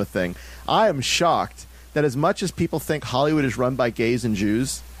cinema thing. I am shocked that as much as people think Hollywood is run by gays and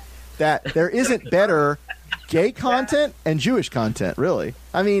Jews, that there isn't better gay content and Jewish content, really.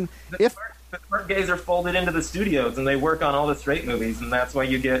 I mean, the smart gays are folded into the studios and they work on all the straight movies, and that's why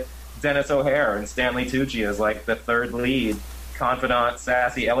you get Dennis O'Hare and Stanley Tucci as like the third lead, confidant,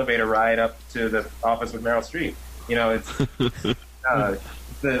 sassy elevator ride up to the office with Meryl Streep. You know, it's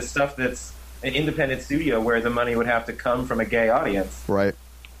the stuff that's an independent studio where the money would have to come from a gay audience. Right.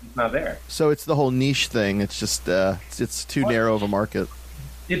 It's not there. So it's the whole niche thing. It's just it's too narrow of a market.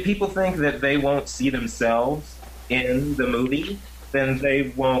 If people think that they won't see themselves in the movie, then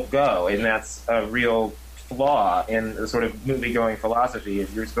they won't go, and that's a real flaw in the sort of movie-going philosophy.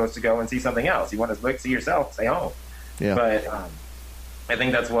 Is you're supposed to go and see something else. You want to see yourself, stay home. Yeah. But I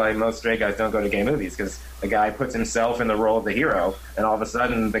think that's why most straight guys don't go to gay movies, because the guy puts himself in the role of the hero, and all of a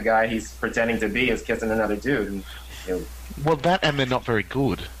sudden the guy he's pretending to be is kissing another dude. And, you know, Well, that and they're not very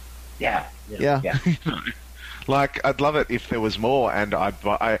good. yeah. Like, I'd love it if there was more, and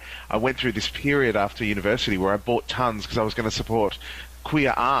I went through this period after university where I bought tons because I was going to support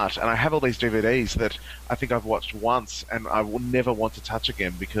queer art, and I have all these DVDs that I think I've watched once and I will never want to touch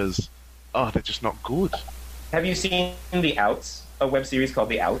again because, they're just not good. Have you seen The Outs, a web series called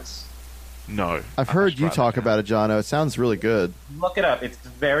The Outs? No. I've heard you talk about it, Jono. It sounds really good. Look it up. It's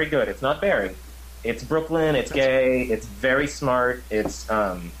very good. It's not Barry. It's Brooklyn. It's gay. It's very smart. It's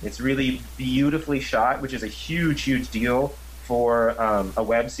really beautifully shot, which is a huge, huge deal for a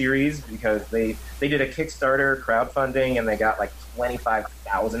web series, because they did a Kickstarter crowdfunding and they got like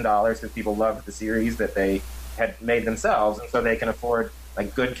 $25,000 because people loved the series that they had made themselves, and so they can afford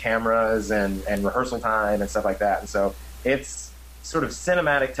like good cameras and rehearsal time and stuff like that. And so it's sort of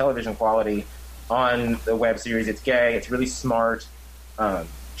cinematic television quality on the web series. It's gay. It's really smart.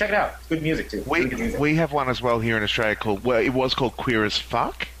 Check it out. It's good music too. We have one as well here in Australia it was called Queer as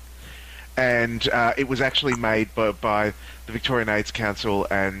Fuck, and it was actually made by the Victorian AIDS Council,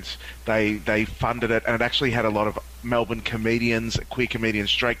 and they funded it, and it actually had a lot of Melbourne comedians, queer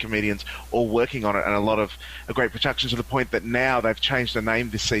comedians, straight comedians, all working on it, and a lot of a great production, to the point that now they've changed the name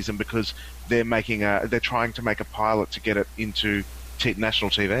this season because they're trying to make a pilot to get it into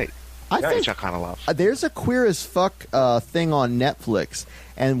national TV. Which I kind of love. There's a Queer as Fuck thing on Netflix,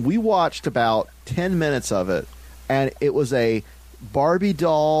 and we watched about 10 minutes of it, and it was a Barbie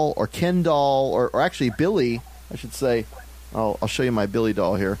doll or Ken doll, or actually Billy, I should say. I'll show you my Billy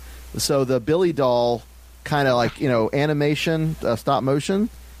doll here. So the Billy doll, kind of like, animation, stop motion.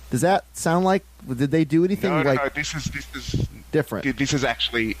 Does that sound like, did they do anything No, this is different? This is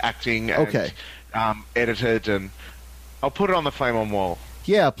actually acting and edited, and I'll put it on the Flame on Wall.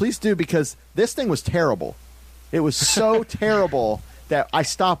 Yeah, please do, because this thing was terrible. It was so terrible that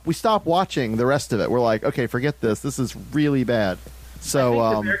we stopped watching the rest of it. We're like, okay, forget this. This is really bad. So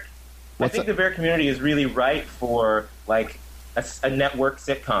I think the bear community is really ripe for like a network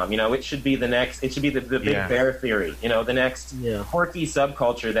sitcom. It should be the next. It should be the Big Bear Theory. The next quirky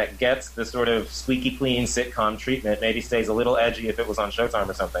subculture that gets the sort of squeaky clean sitcom treatment. Maybe stays a little edgy if it was on Showtime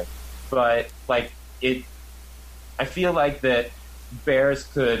or something. But like it, I feel like that bears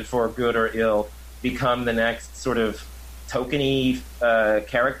could, for good or ill, become the next sort of tokeny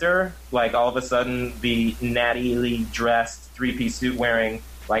character. Like all of a sudden, the nattily dressed three-piece suit wearing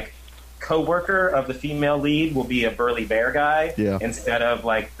like co-worker of the female lead will be a burly bear guy instead of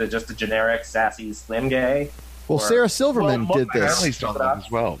like just a generic sassy slim gay. Well, Sarah Silverman did this. Family's done that as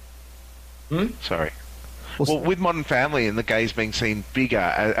well. Sorry. Well, with Modern Family and the gays being seen bigger,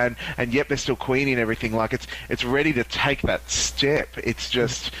 and yet they're still queenie and everything, like it's ready to take that step. It's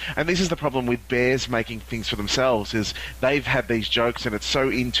just, and this is the problem with bears making things for themselves, is they've had these jokes and it's so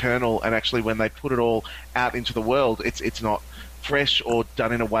internal, and actually when they put it all out into the world, it's not fresh or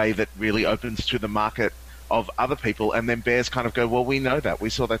done in a way that really opens to the market of other people, and then bears kind of go, well, we know that. We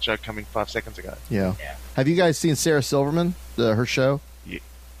saw that joke coming 5 seconds ago. Yeah. Have you guys seen Sarah Silverman, her show?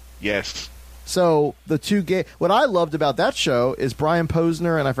 Yes. So the two gay. What I loved about that show is Brian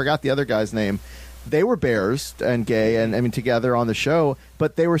Posner, and I forgot the other guy's name. they were bears and gay, and I mean together on the show,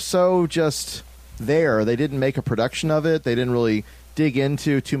 but they were so just there. They didn't make a production of it. They didn't really dig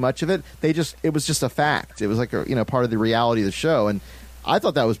into too much of it. It was just a fact. It was like a part of the reality of the show, and I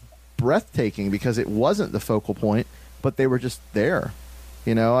thought that was breathtaking because it wasn't the focal point, but they were just there.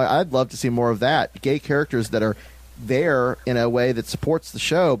 I'd love to see more of that. Gay characters that are there in a way that supports the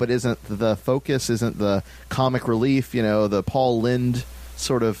show, but isn't the focus, isn't the comic relief, the Paul Lynde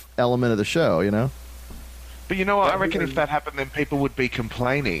sort of element of the show, But what? I reckon if that happened, then people would be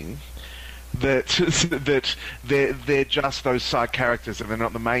complaining that they're just those side characters and they're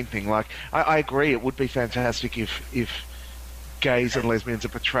not the main thing. Like, I agree, it would be fantastic if gays and lesbians are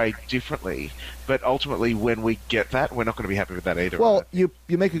portrayed differently, but ultimately when we get that, we're not going to be happy with that either. Well, you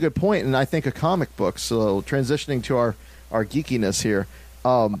make a good point, and I think a comic book, so transitioning to our geekiness here,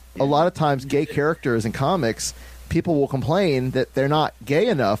 a lot of times gay characters in comics, people will complain that they're not gay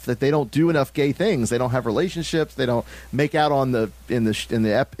enough, that they don't do enough gay things, they don't have relationships, they don't make out on in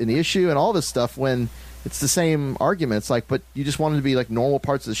the issue and all this stuff, when it's the same arguments. Like, but you just want them to be like normal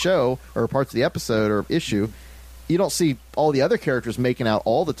parts of the show or parts of the episode or issue. You don't see all the other characters making out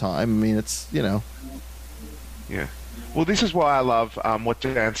all the time. I mean, it's Yeah. Well, this is why I love what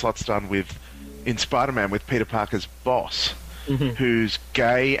Dan Slott's done in Spider-Man with Peter Parker's boss, who's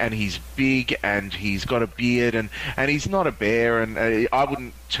gay and he's big and he's got a beard and he's not a bear, and I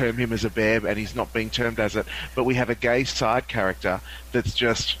wouldn't term him as a bear, and he's not being termed as it. But we have a gay side character that's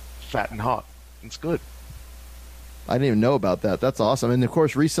just fat and hot. It's good. I didn't even know about that. That's awesome. And of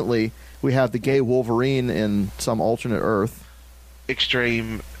course, recently we have the gay Wolverine in some alternate Earth.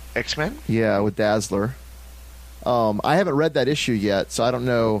 Extreme X-Men? Yeah, with Dazzler. I haven't read that issue yet, so I don't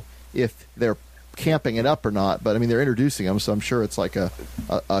know if they're camping it up or not. But I mean, they're introducing him, so I'm sure it's like a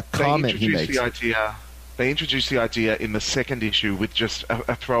comment he makes. They introduced the idea in the second issue with just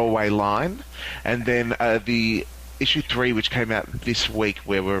a throwaway line, and then the issue 3, which came out this week,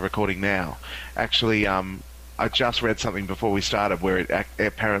 where we're recording now, actually. I just read something before we started where it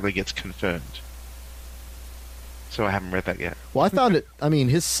apparently gets confirmed. So I haven't read that yet. Well, I found it. I mean,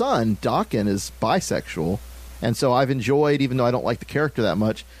 his son, Daken, is bisexual. And so I've enjoyed, even though I don't like the character that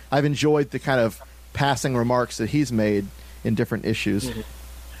much, I've enjoyed the kind of passing remarks that he's made in different issues.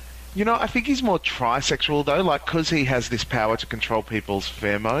 I think he's more trisexual, though. Like, because he has this power to control people's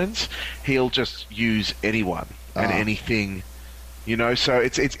pheromones, he'll just use anyone and anything. So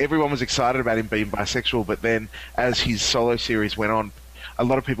it's everyone was excited about him being bisexual, but then as his solo series went on, a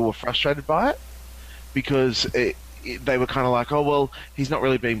lot of people were frustrated by it because they were kind of like, oh, well, he's not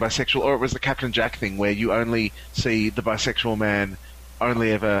really being bisexual. Or it was the Captain Jack thing where you only see the bisexual man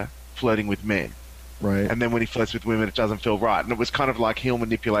only ever flirting with men. Right. And then when he flirts with women, it doesn't feel right. And it was kind of like he'll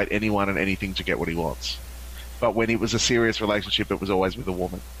manipulate anyone and anything to get what he wants. But when it was a serious relationship, it was always with a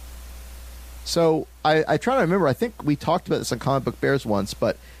woman. So I try to remember, I think we talked about this on Comic Book Bears once,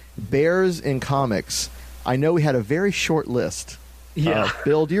 but bears in comics, I know we had a very short list. Yeah.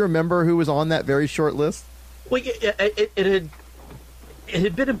 Bill, do you remember who was on that very short list? Well, it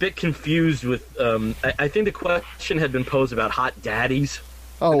had been a bit confused with. I think the question had been posed about hot daddies.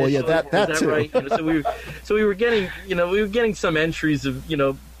 Oh well, yeah, that too. Right? So we were getting some entries of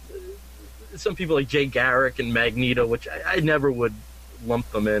some people like Jay Garrick and Magneto, which I never would lump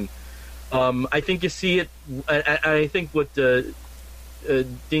them in. I think you see it. I think what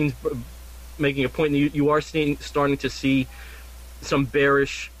Dean's making a point. You are starting to see some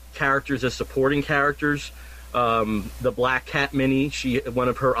bearish characters as supporting characters. The Black Cat mini, one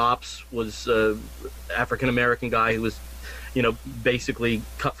of her ops was African American guy who was, basically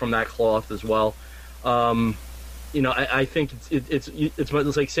cut from that cloth as well. I think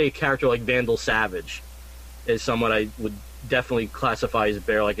it's like, say, a character like Vandal Savage is someone I would definitely classify as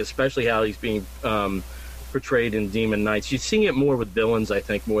bear, like especially how he's being portrayed in Demon Knights. You're seeing it more with villains, I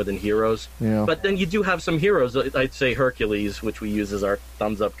think, more than heroes. Yeah. But then you do have some heroes. I'd say Hercules, which we use as our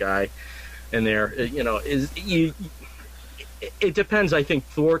thumbs up guy in there. It depends. I think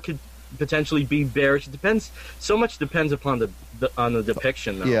Thor could potentially be bearish. It depends. So much depends upon the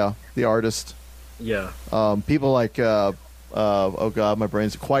depiction, though. Yeah, the artist. Yeah. People like oh god, my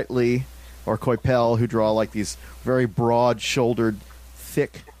brain's Quietly or Coipel, who draw like these very broad-shouldered,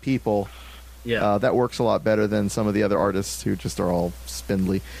 thick people. Yeah. That works a lot better than some of the other artists who just are all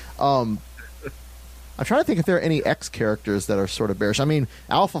spindly. I'm trying to think if there are any X characters that are sort of bearish. I mean,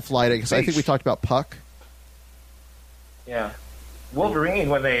 Alpha Flight, I think we talked about Puck. Yeah. Wolverine,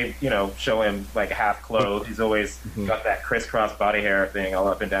 when they, show him like half clothed, he's always got that crisscross body hair thing all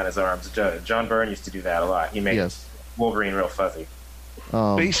up and down his arms. John Byrne used to do that a lot. He made Wolverine real fuzzy.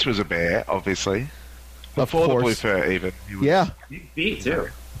 Beast was a bear, obviously. Before the blue fur, even. Yeah. Beast, too.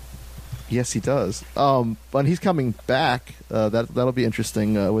 Yes, he does. But he's coming back. That'll be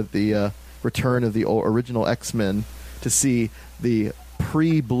interesting with the return of the original X-Men to see the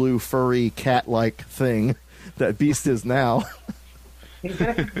pre-blue furry cat-like thing that Beast is now. He's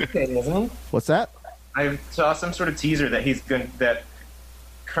gonna keep mutating, isn't he? What's that? I saw some sort of teaser that that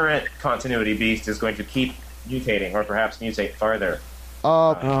current continuity Beast is going to keep mutating, or perhaps mutate farther.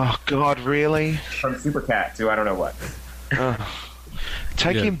 Oh God, really? From Super Cat to I don't know what.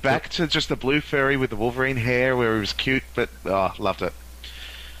 Take him back to just the blue furry with the Wolverine hair, where he was cute, but loved it.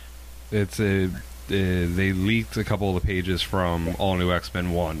 They leaked a couple of the pages from All New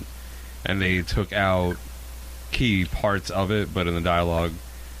X-Men 1, and they took out key parts of it, but in the dialogue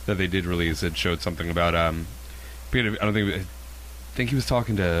that they did release, it showed something about I think he was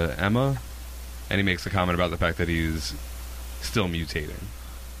talking to Emma, and he makes a comment about the fact that he's still mutating.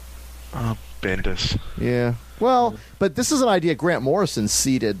 Oh, Bendis. Yeah. Well, but this is an idea Grant Morrison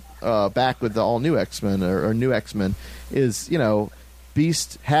seeded back with the all new X-Men or new X-Men. Is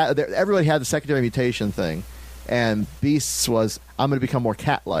Beast everybody had the secondary mutation thing, and Beast's was I'm going to become more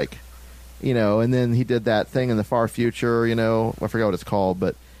cat-like, and then he did that thing in the far future, I forgot what it's called,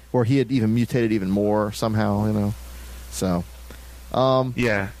 but where he had even mutated even more somehow, So,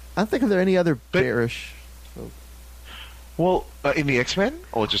 yeah. I don't think, are there any other bearish? Well, in the X-Men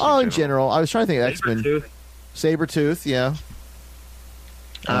or just in general? I was trying to think of X-Men. Sabretooth, yeah.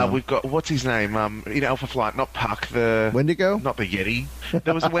 We've got, what's his name? In Alpha Flight, not Puck, the Wendigo? Not the Yeti.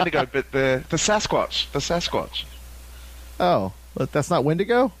 There was a Wendigo, but the Sasquatch. The Sasquatch. Oh, but that's not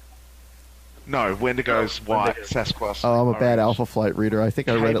Wendigo? No, Wendigo's white, Sasquatch. Oh, I'm a orange. bad Alpha Flight reader. I think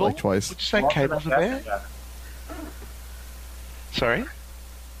I read it like twice. Would you say Cable's a bear? Sorry?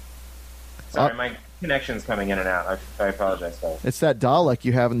 Sorry, my connection's coming in and out. I apologize, guys. It's that Dalek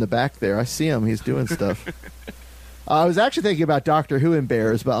you have in the back there. I see him. He's doing stuff. I was actually thinking about Doctor Who and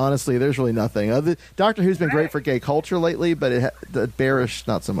bears, but honestly, there's really nothing. Doctor Who's been great for gay culture lately, but the bearish,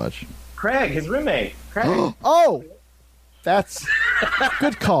 not so much. Craig, his roommate. Craig. Oh! That's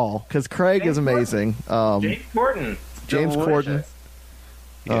good call, because Craig is amazing. James Corden. James Corden.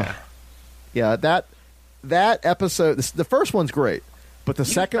 Yeah. Yeah, that episode, the first one's great, but the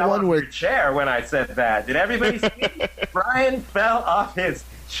second one with chair when I said that. Did everybody see? Brian fell off his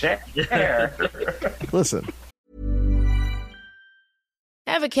chair. Listen.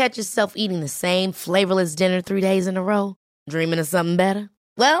 Ever catch yourself eating the same flavorless dinner 3 days in a row? Dreaming of something better?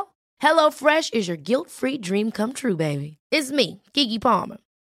 Well, HelloFresh is your guilt-free dream come true, baby. It's me, Keke Palmer.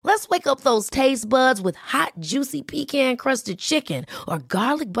 Let's wake up those taste buds with hot, juicy pecan-crusted chicken or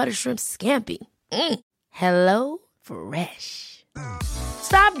garlic butter shrimp scampi. Hello Fresh.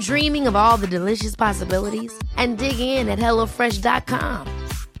 Stop dreaming of all the delicious possibilities and dig in at HelloFresh.com.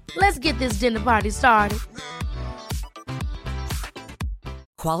 Let's get this dinner party started.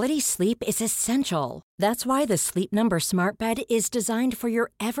 Quality sleep is essential. That's why the Sleep Number Smart Bed is designed for your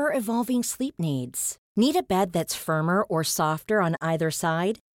ever-evolving sleep needs. Need a bed that's firmer or softer on either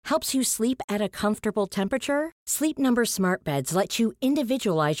side? Helps you sleep at a comfortable temperature? Sleep Number Smart Beds let you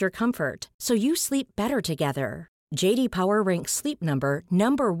individualize your comfort, so you sleep better together. J.D. Power ranks Sleep Number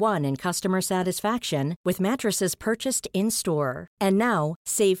number 1 in customer satisfaction with mattresses purchased in-store. And now,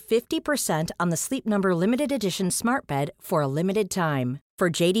 save 50% on the Sleep Number Limited Edition Smart Bed for a limited time. For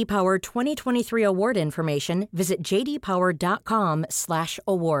J.D. Power 2023 award information, visit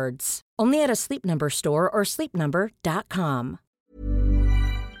jdpower.com/awards. Only at a Sleep Number store or sleepnumber.com.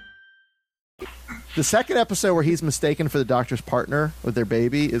 The second episode where he's mistaken for the doctor's partner with their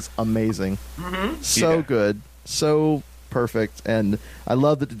baby is amazing. Mm-hmm. So good. So perfect. And I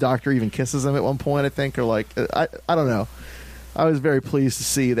love that the doctor even kisses him at one point, I think, or like, I don't know. I was very pleased to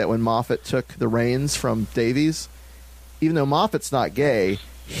see that when Moffat took the reins from Davies, even though Moffat's not gay,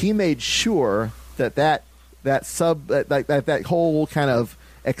 he made sure that whole kind of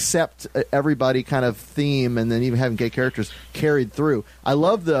accept everybody kind of theme, and then even having gay characters carried through. I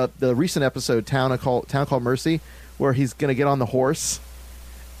love the recent episode Town Called Mercy, where he's going to get on the horse,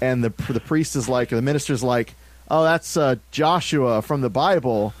 and the priest is like, the minister's like, oh, that's Joshua from the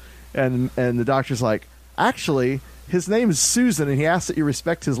Bible, and the doctor's like, actually, his name is Susan, and he asks that you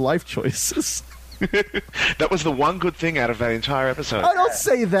respect his life choices. That was the one good thing out of that entire episode. I don't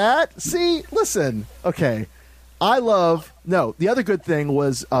say that. See, listen. Okay. The other good thing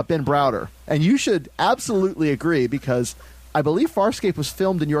was Ben Browder. And you should absolutely agree, because I believe Farscape was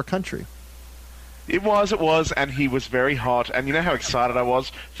filmed in your country. It was, and he was very hot. And you know how excited I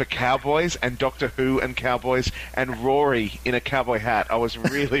was for Cowboys and Doctor Who and Cowboys and Rory in a cowboy hat. I was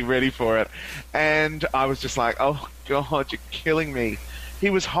really ready for it. And I was just like, oh, God, you're killing me. He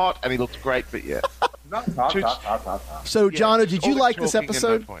was hot, and he looked great, but yeah. So, Jono, did you like this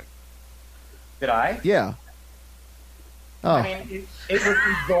episode? Did I? Yeah. Oh. I mean, it was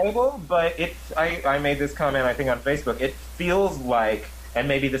enjoyable, but I made this comment, I think, on Facebook. It feels like, and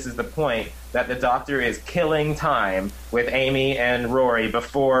maybe this is the point, that the Doctor is killing time with Amy and Rory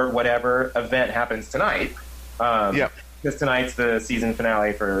before whatever event happens tonight. Because tonight's the season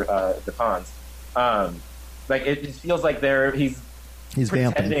finale for the Ponds. Like, it just feels like he's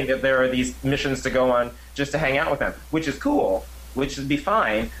pretending vamping. That there are these missions to go on just to hang out with them, which is cool, which would be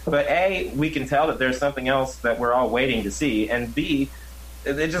fine. But A, we can tell that there's something else that we're all waiting to see, and B,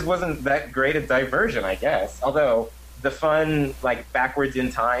 it just wasn't that great a diversion, I guess. Although the fun, like, backwards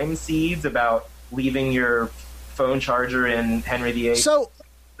in time seeds about leaving your phone charger in Henry VIII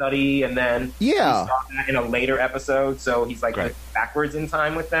study, and then he saw that in a later episode, so he's like backwards in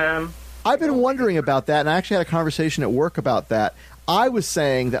time with them. I've been wondering about that, and I actually had a conversation at work about that. I was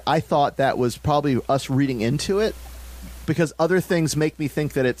saying that I thought that was probably us reading into it, because other things make me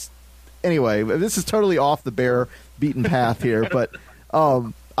think that it's... Anyway, this is totally off the bear beaten path here, but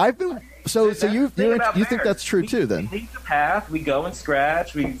I've been... So you think that's true too, then? We leave the path, we go and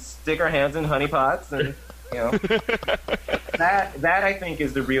scratch, we stick our hands in honey pots, and, you know... that I think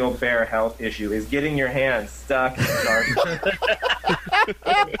is the real bear health issue, is getting your hands stuck in jars.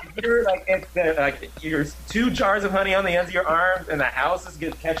 You're 2 jars of honey on the ends of your arms, and the house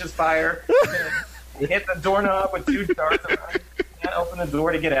catches fire. You hit the doorknob with 2 jars of honey. You can't open the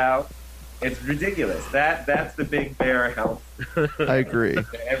door to get out. It's ridiculous. That's the big bear health. I agree.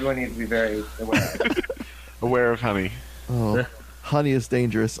 Everyone needs to be very aware of. Aware of honey. Oh, honey is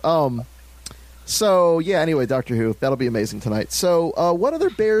dangerous. So, yeah, anyway, Doctor Who, that'll be amazing tonight. So, what other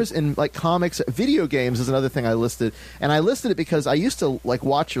bears in, like, comics? Video games is another thing I listed. And I listed it because I used to, like,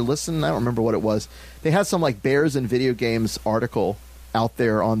 watch or listen. I don't remember what it was. They had some, like, bears in video games article out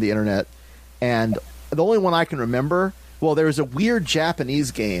there on the internet. And the only one I can remember, well, there was a weird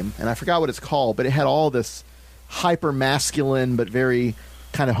Japanese game, and I forgot what it's called, but it had all this hyper-masculine but very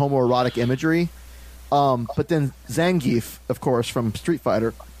kind of homoerotic imagery. But then Zangief, of course, from Street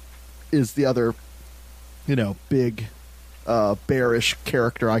Fighter, is the other, big bearish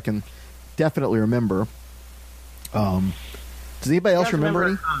character I can definitely remember. Does anybody else remember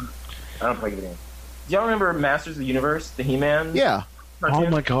any? I don't play video games. Do y'all remember Masters of the Universe, the He-Man? Yeah. Oh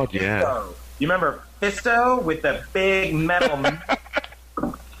my god, yeah. You remember Fisto with the big metal...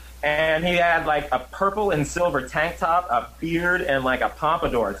 and he had, like, a purple and silver tank top, a beard, and, like, a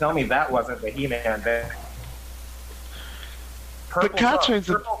pompadour. Tell me that wasn't the He-Man thing. But cartoons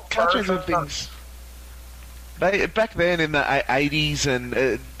and things. Back then in the 80s and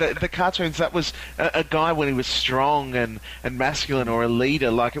the cartoons, that was a guy when he was strong and masculine, or a leader.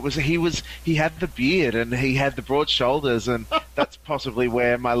 Like, he had the beard and he had the broad shoulders, and that's possibly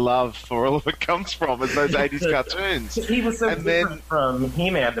where my love for all of it comes from, is those 80s cartoons. He was so different from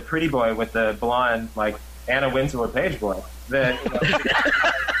He-Man, the pretty boy with the blonde, like Anna Wintour page boy. The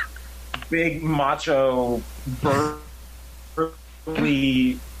big macho burly,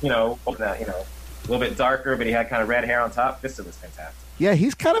 a little bit darker, but he had kind of red hair on top. This was fantastic. Yeah,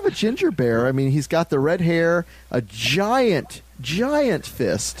 he's kind of a ginger bear. I mean, he's got the red hair, a giant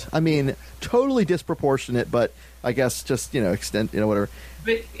fist. I mean, totally disproportionate, but I guess just, extent, whatever.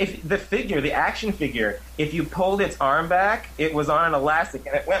 But if the action figure, if you pulled its arm back, it was on an elastic,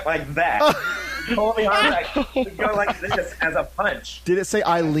 and it went like that. You pull the arm back, it would go like this as a punch. Did it say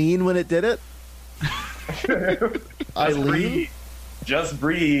Eileen when it did it? Eileen? Just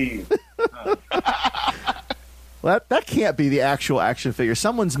breathe. Well, that can't be the actual action figure.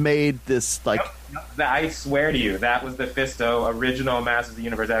 Someone's made this, like... Nope. I swear to you, that was the Fisto original Masters of the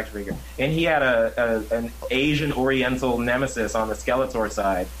Universe action figure. And he had an Asian Oriental nemesis on the Skeletor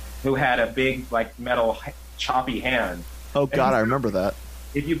side who had a big, like, metal choppy hand. Oh, God, I remember that.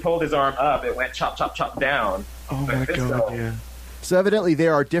 If you pulled his arm up, it went chop, chop, chop down. Oh, my God, yeah. So evidently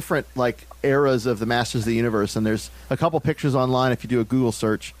there are different, like, eras of the Masters of the Universe, and there's a couple pictures online if you do a Google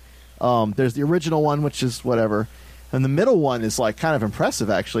search. There's the original one, which is whatever. And the middle one is, like, kind of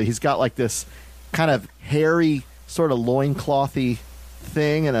impressive, actually. He's got, like, this kind of hairy, sort of loinclothy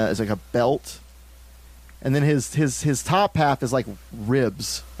thing, and it's like a belt. And then his top half is, like,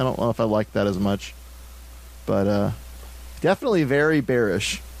 ribs. I don't know if I like that as much. But definitely very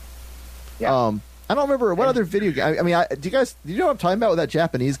bearish. Yeah. I don't remember what other video game. I mean, do you know what I'm talking about with that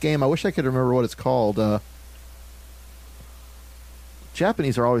Japanese game? I wish I could remember what it's called.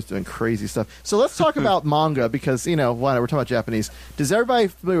 Japanese are always doing crazy stuff. So let's talk about manga, because, we're talking about Japanese. Does everybody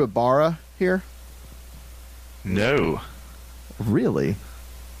familiar with Bara here? No. Really?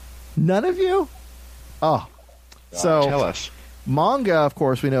 None of you? Oh. So tell us. Manga, of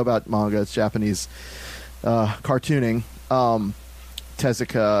course, we know about manga. It's Japanese cartooning.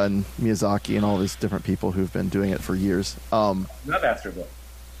 Tezuka and Miyazaki and all these different people who've been doing it for years. Not Astro Boy.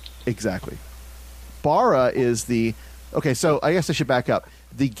 Exactly. Bara is the... Okay, so I guess I should back up.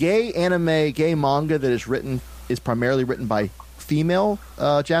 The gay anime, gay manga that is primarily written by female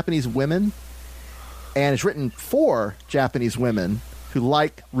Japanese women, and it's written for Japanese women who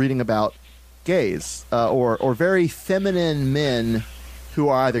like reading about gays or very feminine men who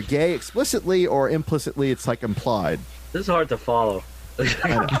are either gay explicitly or implicitly. It's like implied. This is hard to follow.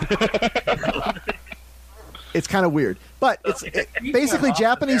 It's kind of weird, but it's basically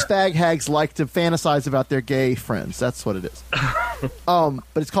Japanese fag hags like to fantasize about their gay friends. That's what it is. But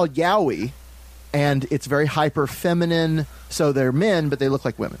it's called yaoi, and it's very hyper feminine. So they're men, but they look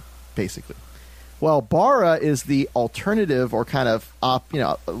like women, basically. Well, Bara is the alternative, or kind of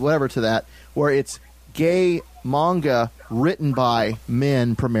whatever to that, where it's gay manga written by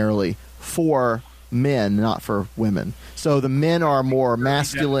men primarily for men, not for women. So the men are more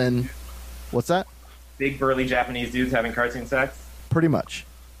masculine. What's that? Big burly Japanese dudes having cartoon sex? Pretty much.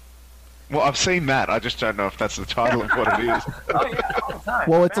 Well, I've seen that. I just don't know if that's the title of what it is. Oh, yeah, all the time.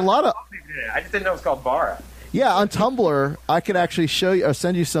 Well, it's a lot of... I just didn't know it was called Bara. Yeah, on Tumblr, I could actually show you or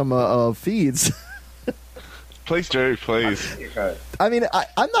send you some feeds. Please do, please. I mean,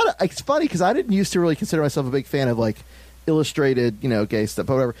 I'm not... It's funny because I didn't used to really consider myself a big fan of, like, illustrated, gay stuff,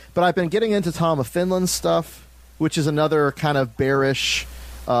 but whatever. But I've been getting into Tom of Finland stuff, which is another kind of bearish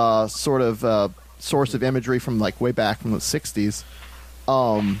sort of source of imagery from, like, way back from the 60s.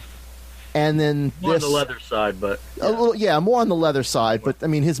 And then more on the leather side, but more on the leather side. But I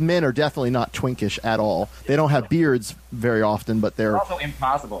mean, his men are definitely not twinkish at all. They don't have beards very often, but they're also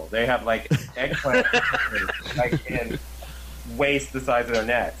impossible. They have like eggplant, like and waist the size of their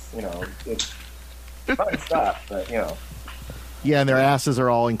necks. It's fun stuff, but yeah, and their asses are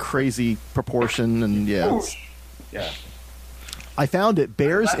all in crazy proportion, and yeah. I found it.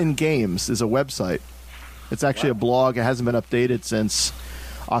 Bears in Games is a website. It's actually a blog. It hasn't been updated since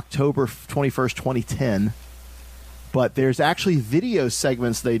October 21st, 2010. But there's actually video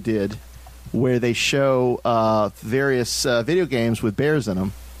segments they did where they show various video games with bears in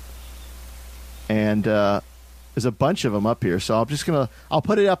them. And there's a bunch of them up here. So I'll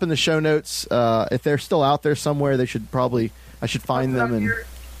put it up in the show notes. If they're still out there somewhere, I should find them. And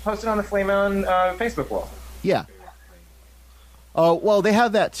post it on the Flame On Facebook wall. Yeah. Oh, well, they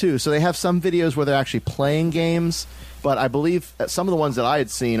have that too. So they have some videos where they're actually playing games, but I believe some of the ones that I had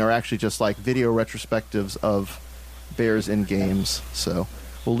seen are actually just like video retrospectives of bears in games. So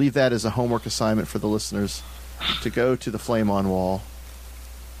we'll leave that as a homework assignment for the listeners to go to the Flame On wall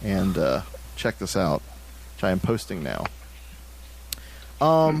and check this out, which I am posting now.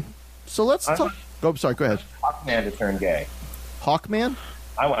 So let's talk. Oh, sorry, go ahead. Hawkman to turn gay. Hawkman?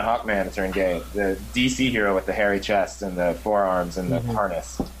 I want Hawkman to turn gay. The DC hero with the hairy chest and the forearms and the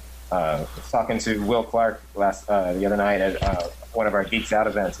harness. I was talking to Will Clark the other night at one of our Geeks Out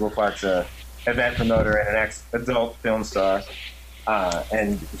events. Will Clark's a event promoter and an ex-adult film star.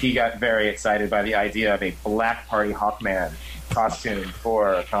 And he got very excited by the idea of a Black Party Hawkman costume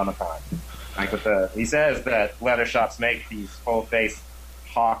for Comic-Con. He says that leather shops make these full-face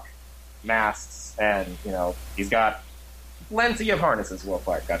hawk masks, and he's got plenty of harnesses. Will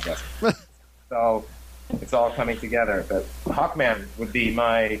Clark, God bless him. So it's all coming together. But Hawkman would be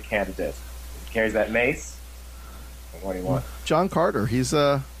my candidate. He carries that mace. What do you want? John Carter. He's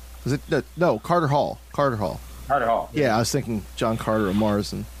Carter Hall. Carter Hall. Carter Hall. Yeah, I was thinking John Carter of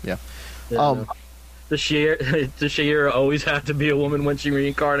Mars, and yeah. The Shayera always had to be a woman when she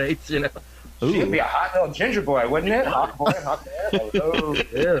reincarnates. She'd be a hot little ginger boy, wouldn't it? Hot boy, hot man. Oh,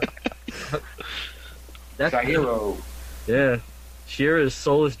 yeah. That's Shayero. Yeah, Shayera's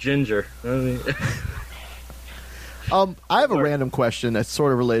soulless ginger. I have a random question that's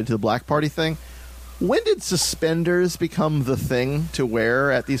sort of related to the Black Party thing. When did suspenders become the thing to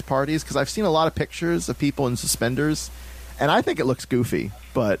wear at these parties? Because I've seen a lot of pictures of people in suspenders, and I think it looks goofy,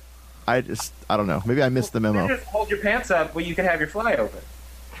 but I don't know. Maybe I missed the memo. You just hold your pants up where you can have your fly open.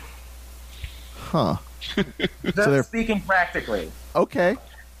 Huh. Just speaking practically. Okay.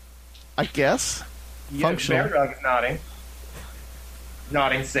 I guess. Yeah, functional. Bear Dog is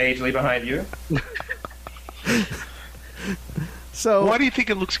nodding sagely behind you. So why do you think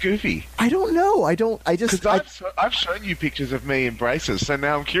it looks goofy? I don't know. I've shown you pictures of me in braces, so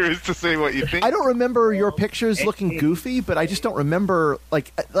now I'm curious to see what you think. I don't remember your pictures looking goofy, but I just don't remember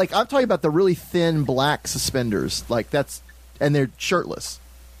like I'm talking about the really thin black suspenders, and they're shirtless.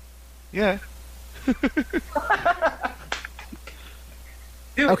 Yeah. Dude,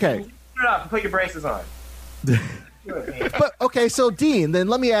 okay. Put it up and put your braces on. But okay, so Dean, then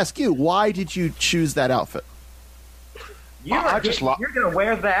let me ask you, why did you choose that outfit? You're going to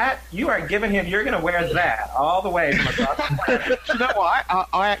wear that? You are giving him, you're going to wear that all the way from across the planet. You know why?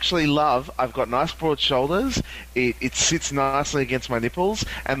 I actually I've got nice broad shoulders, it sits nicely against my nipples,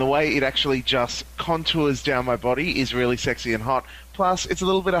 and the way it actually just contours down my body is really sexy and hot. Plus, it's a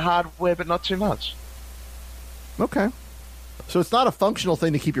little bit of hardware, but not too much. Okay. So it's not a functional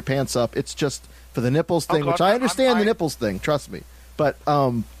thing to keep your pants up, it's just for the nipples thing, God, which I understand the nipples thing, trust me. But,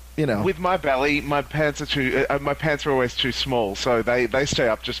 you know. With my belly, my pants are always too small, so they stay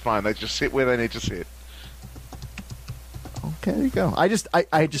up just fine. They just sit where they need to sit. Okay, there you go. I just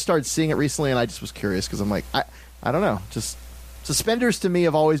started seeing it recently, and I just was curious because I'm like, I don't know. Just suspenders to me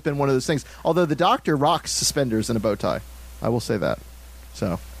have always been one of those things. Although the Doctor rocks suspenders and a bow tie, I will say that.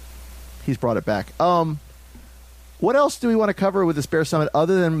 So he's brought it back. What else do we want to cover with this Bear Summit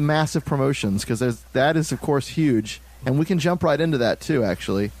other than massive promotions? Because that is of course huge, and we can jump right into that too.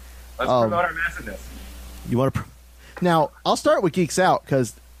 Actually, let's promote our massiveness. You want to? Now I'll start with Geeks Out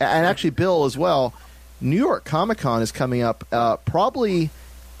and actually Bill as well. New York Comic Con is coming up. Probably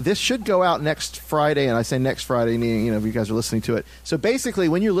this should go out next Friday, and I say next Friday, meaning if you guys are listening to it. So basically,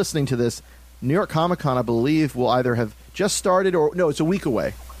 when you're listening to this, New York Comic Con, I believe, will either have just started or no, it's a week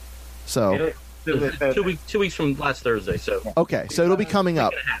away. So 2 weeks from last Thursday. So okay, so it'll be coming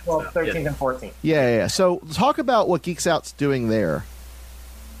up. Well, 13th and 14th. Yeah. So talk about what Geeks Out's doing there.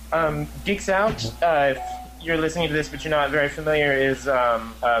 Geeks Out, if you're listening to this but you're not very familiar, is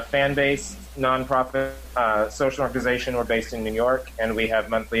a fan-based, non-profit social organization. We're based in New York, and we have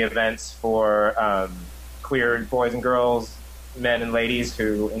monthly events for queer boys and girls, men and ladies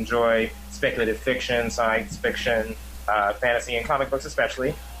who enjoy speculative fiction, science fiction, fantasy, and comic books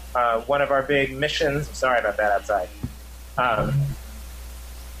especially. One of our big missions... Sorry about that outside.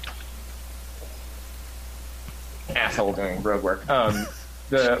 Asshole doing road work.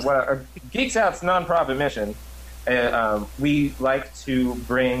 Geeks Out's non-profit mission, we like to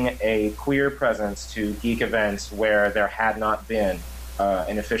bring a queer presence to geek events where there had not been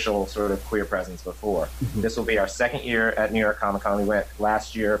an official sort of queer presence before. Mm-hmm. This will be our second year at New York Comic Con. We went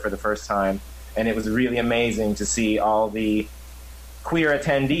last year for the first time, and it was really amazing to see all the queer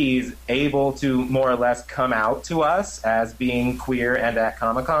attendees able to more or less come out to us as being queer and at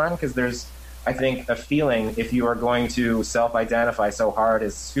Comic-Con, because there's, I think, a feeling if you are going to self-identify so hard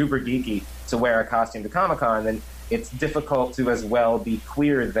as super geeky to wear a costume to Comic-Con, then it's difficult to as well be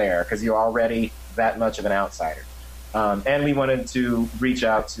queer there because you're already that much of an outsider. And we wanted to reach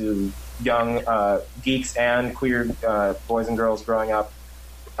out to young geeks and queer boys and girls growing up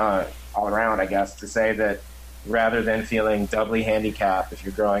all around, I guess, to say that rather than feeling doubly handicapped if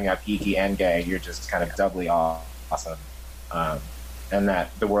you're growing up geeky and gay, you're just kind of doubly awesome. And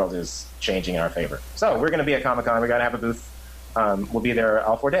that the world is changing in our favor. So we're going to be at Comic-Con. We're going to have a booth. We'll be there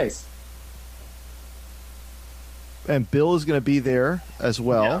all 4 days. And Bill is going to be there as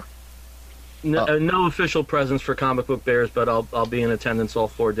well. Yeah. No official presence for Comic Book Bears, but I'll be in attendance all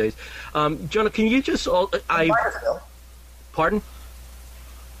 4 days. Jonah, can you just... Pardon?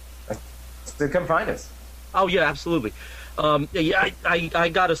 To come find us. Oh, yeah, absolutely.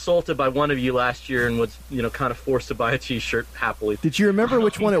 I got assaulted by one of you last year and was, kind of forced to buy a T-shirt happily. Did you remember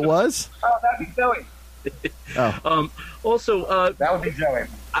which one it was? Oh, that'd be Joey. Also, that would be Joey.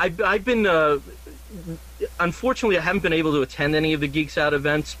 I've been... unfortunately, I haven't been able to attend any of the Geeks Out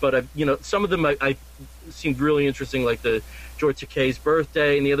events, but some of them I seemed really interesting, like the George Takei's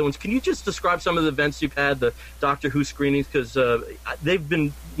birthday and the other ones. Can you just describe some of the events you've had, the Doctor Who screenings? Because they've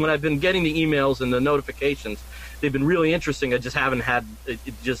been, when I've been getting the emails and the notifications, they've been really interesting. I just haven't had, it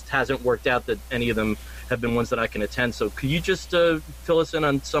just hasn't worked out that any of them have been ones that I can attend. So could you just fill us in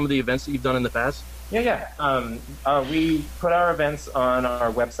on some of the events that you've done in the past? Yeah. We put our events on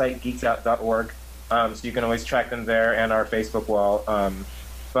our website, geeksout.org. So you can always track them there and our Facebook wall.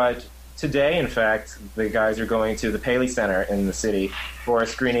 But today, in fact, the guys are going to the Paley Center in the city for a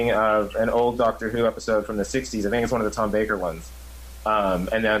screening of an old Doctor Who episode from the 60s. I think it's one of the Tom Baker ones.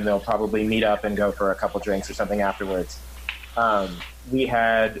 And then they'll probably meet up and go for a couple drinks or something afterwards. We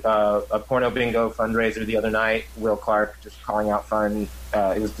had a porno bingo fundraiser the other night. Will Clark just calling out fun.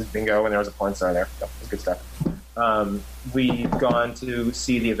 It was just bingo and there was a porn star there. So it was good stuff. We've gone to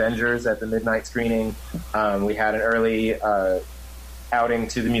see the Avengers at the midnight screening. We had an early outing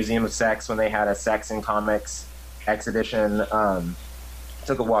to the Museum of Sex when they had a Sex in Comics exhibition.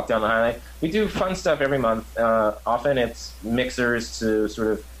 Took a walk down the highway. We do fun stuff every month. Often it's mixers to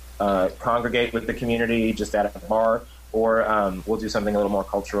sort of congregate with the community just at a bar, or we'll do something a little more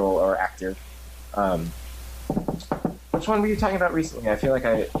cultural or active. Which one were you talking about recently? I feel like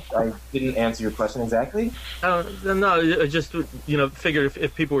I didn't answer your question exactly. No, I just figured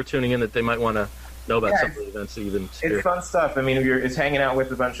if people were tuning in that they might want to know about Yeah, some of the events that you've been It's fun stuff. I mean, it's hanging out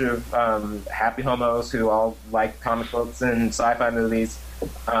with a bunch of happy homos who all like comic books and sci-fi movies,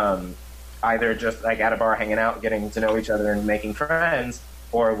 either just like at a bar hanging out, getting to know each other and making friends,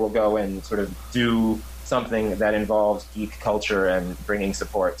 or we'll go and sort of do something that involves geek culture and bringing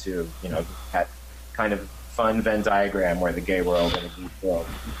support to, that kind of fun Venn diagram where the gay world and the geek world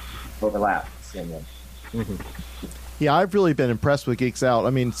overlap. Yeah, I've really been impressed with Geeks Out. I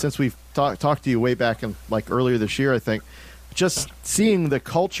mean, since we've talked to you way back in earlier this year, I think, just seeing the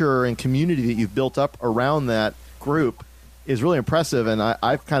culture and community that you've built up around that group is really impressive. And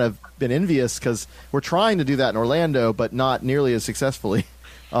I've kind of been envious because we're trying to do that in Orlando, but not nearly as successfully.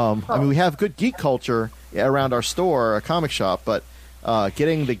 I mean, we have good geek culture around our store, a comic shop, but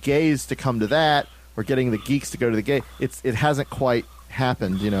getting the gays to come to that or getting the geeks to go to the gay, it hasn't quite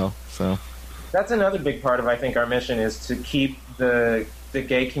happened, so. That's another big part of, I think, our mission is to keep the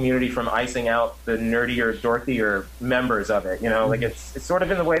gay community from icing out the nerdier, dorkier members of it. Like it's sort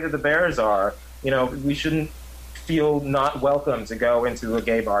of in the way that the Bears are. We shouldn't feel not welcome to go into a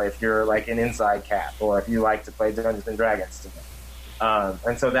gay bar if you're like an inside cat or if you like to play Dungeons and Dragons.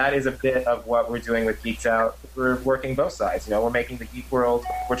 And so that is a bit of what we're doing with Geeks Out. We're working both sides. We're making the geek world,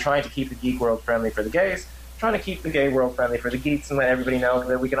 we're trying to keep the geek world friendly for the gays, trying to keep the gay world friendly for the geeks, and let everybody know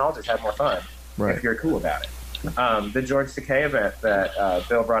that we can all just have more fun. Right. If you're cool about it. The George Takei event that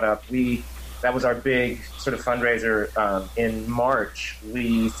Bill brought up, that was our big sort of fundraiser in March.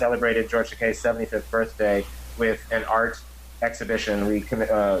 We celebrated George Takei's 75th birthday with an art exhibition. We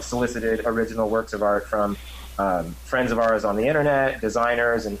solicited original works of art from friends of ours on the internet,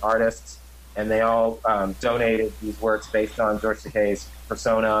 designers and artists, and they all donated these works based on George Takei's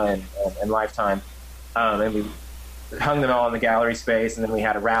persona and lifetime. And we hung them all in the gallery space, and then we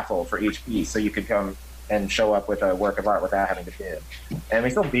had a raffle for each piece, so you could come and show up with a work of art without having to bid. And we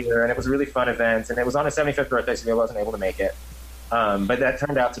still beat her, and it was a really fun event, and it was on his 75th birthday, so he wasn't able to make it. But that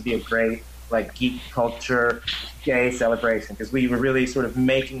turned out to be a great geek culture, gay celebration, because we were really sort of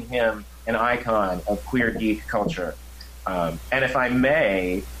making him an icon of queer geek culture. And if I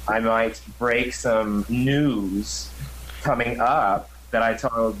may, I might break some news coming up that I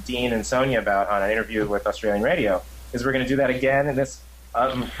told Dean and Sonia about on an interview with Australian Radio, is we're going to do that again in this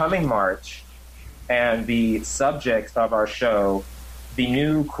coming March, and the subject of our show, the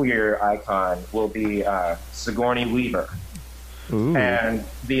new queer icon, will be Sigourney Weaver. Ooh. And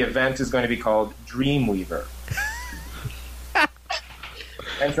the event is going to be called Dreamweaver.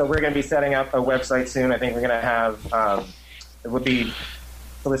 And so we're going to be setting up a website soon. I think we're going to have, we'll be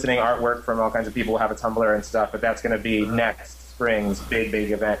soliciting artwork from all kinds of people. We'll have a Tumblr and stuff, but that's going to be next spring's big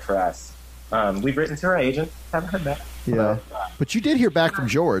event for us. We've written to our agent. Haven't heard back. Yeah. But you did hear back from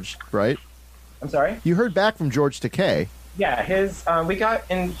George, right? I'm sorry? You heard back from George Takei. Yeah, we got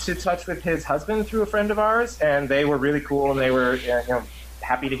into touch with his husband through a friend of ours, and they were really cool, and they were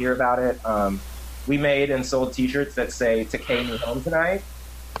happy to hear about it. We made and sold T-shirts that say "Takei me home tonight,"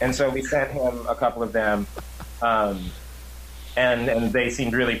 and so we sent him a couple of them, and they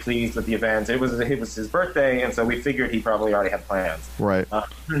seemed really pleased with the event. It was his birthday, and so we figured he probably already had plans. Right.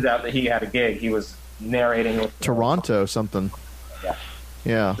 Turns out that he had a gig. He was narrating with Toronto something.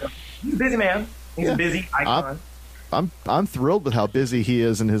 Yeah. So he's a busy man. He's a busy icon. I'm thrilled with how busy he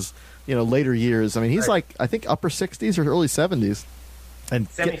is in his later years. I mean, he's I think upper 60s or early 70s, and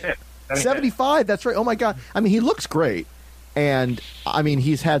 75. That's right. Oh my God. I mean, he looks great, and I mean,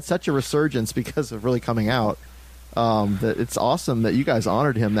 he's had such a resurgence because of really coming out. That it's awesome that you guys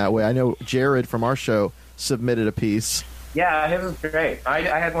honored him that way. I know Jared from our show submitted a piece. Yeah, it was great. I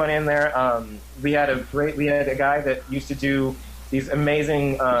had one in there. We had a guy that used to do these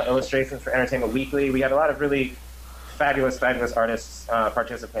amazing illustrations for Entertainment Weekly. We had a lot of really fabulous artists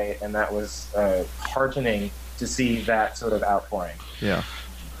participate, and that was heartening to see that sort of outpouring. Yeah.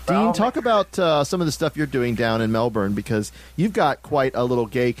 Dean, talk about some of the stuff you're doing down in Melbourne, because you've got quite a little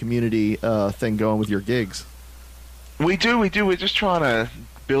gay community thing going with your gigs. We do. We're just trying to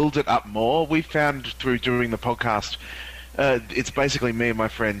build it up more. We found through doing the podcast, it's basically me and my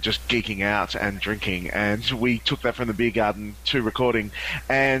friend just geeking out and drinking, and we took that from the beer garden to recording.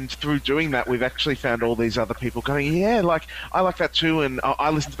 And through doing that, we've actually found all these other people going, yeah, I like that too, and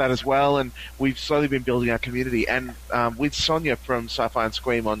I listen to that as well. And we've slowly been building our community. And with Sonia from Sci-Fi and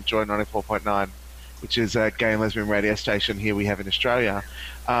Scream on Joy 94.9, which is a gay and lesbian radio station here we have in Australia.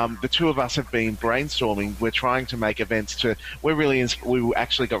 The two of us have been brainstorming. We're trying to make events we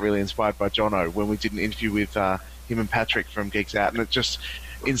actually got really inspired by Jono when we did an interview with him and Patrick from Geeks Out, and it just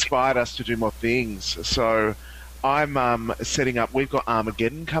inspired us to do more things. So I'm setting up, we've got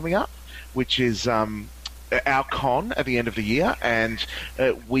Armageddon coming up, which is our con at the end of the year, and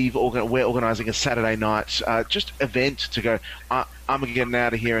we're organising a Saturday night just event to go. I'm getting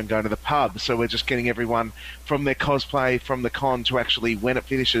out of here and going to the pub. So we're just getting everyone from their cosplay from the con to actually, when it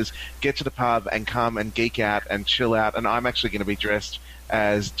finishes, get to the pub and come and geek out and chill out. And I'm actually going to be dressed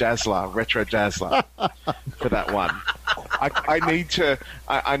as Dazzler, Retro Dazzler, for that one. I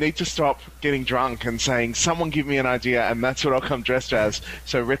need to stop getting drunk and saying, someone give me an idea, and that's what I'll come dressed as.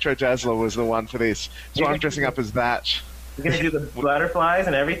 So Retro Dazzler was the one for this. So I'm dressing up as that. You're going to do the butterflies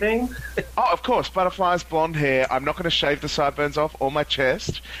and everything? Oh, of course. Butterflies, blonde hair. I'm not going to shave the sideburns off or my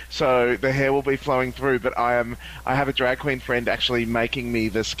chest, so the hair will be flowing through. But I have a drag queen friend actually making me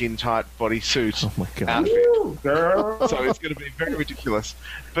the skin-tight bodysuit outfit. Ooh, girl. So it's going to be very ridiculous.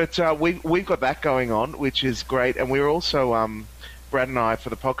 But we've got that going on, which is great. And we're also, Brad and I, for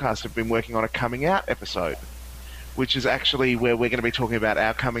the podcast, have been working on a coming out episode, which is actually where we're going to be talking about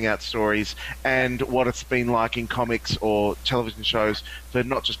our coming out stories and what it's been like in comics or television shows for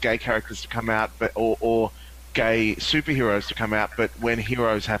not just gay characters to come out, but or gay superheroes to come out, but when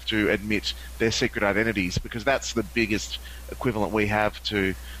heroes have to admit their secret identities, because that's the biggest equivalent we have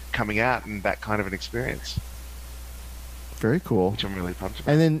to coming out and that kind of an experience. Very cool. Which I'm really pumped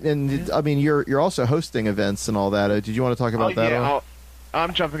about. I mean, you're also hosting events and all that. Did you want to talk about that? Yeah,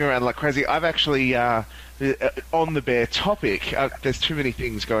 I'm jumping around like crazy. I've actually, on the Bear topic, there's too many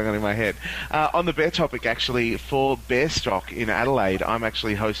things going on in my head. On the Bear topic, actually, for Bearstock in Adelaide, I'm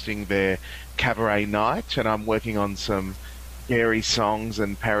actually hosting their cabaret night, and I'm working on some scary songs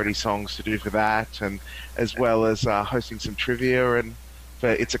and parody songs to do for that, and as well as hosting some trivia and for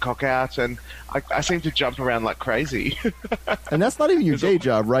It's a Cock Out, and I seem to jump around like crazy. And that's not even your day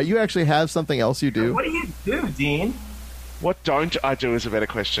job, right? You actually have something else you do. What do you do, Dean? What don't I do is a better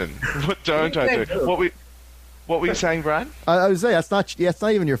question. What don't I do? What were you saying, Brian? I was saying that's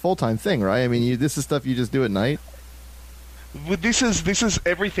not even your full-time thing, right? I mean, this is stuff you just do at night. Well, this is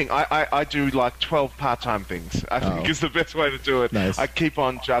everything. I do like 12 part-time things. I think is the best way to do it. Nice. I keep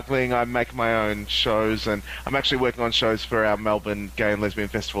on juggling. I make my own shows, and I'm actually working on shows for our Melbourne Gay and Lesbian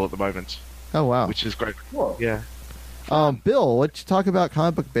Festival at the moment. Oh wow, which is great. Cool. Yeah. Bill, let's talk about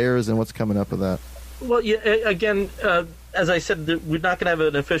Comic Book Bears and what's coming up with that. Well, yeah, again, as I said, we're not going to have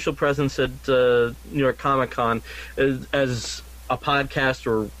an official presence at New York Comic Con as a podcast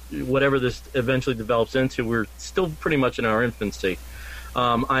or whatever this eventually develops into. We're still pretty much in our infancy.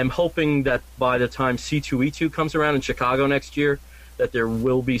 I'm hoping that by the time C2E2 comes around in Chicago next year, that there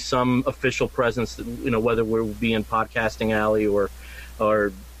will be some official presence, whether we'll be in Podcasting Alley or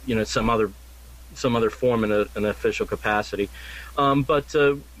some other form in an official capacity. But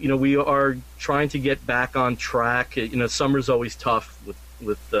we are trying to get back on track. Summer's always tough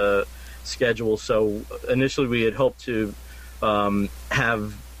with schedule. So initially we had hoped to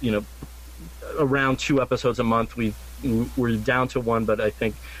have around 2 episodes a month. We're down to 1, but I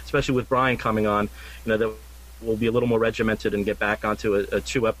think especially with Brian coming on, that we'll be a little more regimented and get back onto a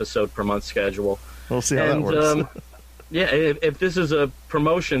 2 episode per month schedule. We'll see how that works. Yeah, if this is a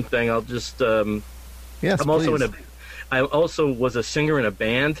promotion thing, I'll just yes, I also was a singer in a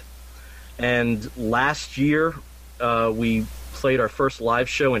band, and last year we played our first live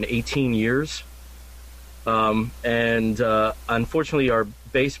show in 18 years. And unfortunately, our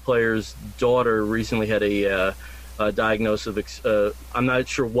bass player's daughter recently had a diagnosis of I'm not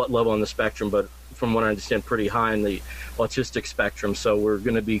sure what level on the spectrum, but from what I understand, pretty high in the autistic spectrum. So we're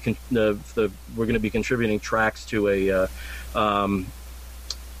going to be contributing tracks to an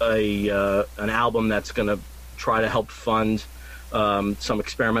album that's going to try to help fund some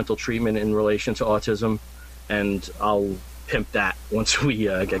experimental treatment in relation to autism, and I'll pimp that once we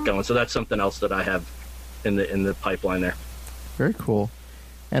get going. So that's something else that I have in the pipeline there. Very cool.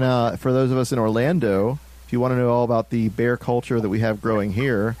 And for those of us in Orlando, if you want to know all about the bear culture that we have growing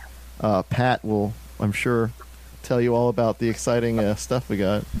here, Pat will, I'm sure, tell you all about the exciting stuff we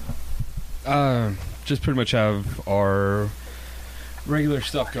got. Just pretty much have our regular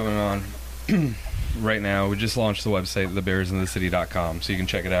stuff going on right now. We just launched the website, thebearsinthecity.com, so you can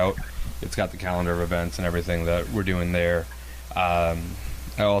check it out. It's got the calendar of events and everything that we're doing there.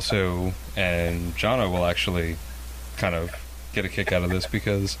 I also, and Jono will actually kind of get a kick out of this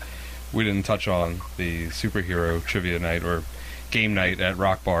because we didn't touch on the superhero trivia night or game night at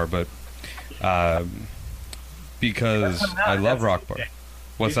Rock Bar, but because I love Rock Bar.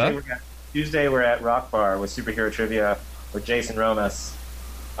 What's that? Tuesday we're at Rock Bar with superhero trivia with Jason Romas.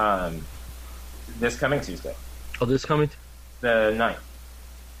 This coming Tuesday. Oh, this coming? The 9th.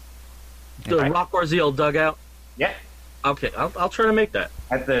 The Rock Bar's the old dugout? Yeah. Okay, I'll try to make that.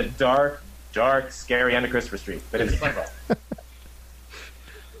 At the dark, scary end of Christopher Street, but it's fun.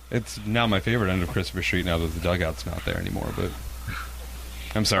 It's now my favorite end of Christopher Street now that the dugout's not there anymore, but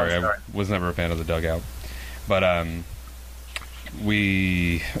I'm sorry, I was never a fan of the dugout. But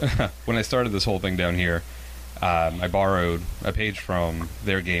when I started this whole thing down here, I borrowed a page from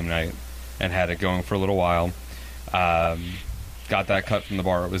their game night and had it going for a little while. Got that cut from the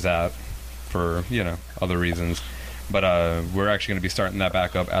bar it was at for, other reasons. But we're actually going to be starting that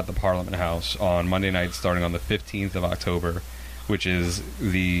back up at the Parliament House on Monday night, starting on the 15th of October, which is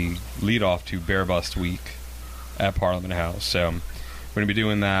the lead-off to Bear Bust Week at Parliament House. So we're going to be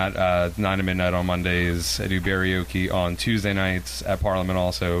doing that 9 to midnight on Mondays. I do karaoke on Tuesday nights at Parliament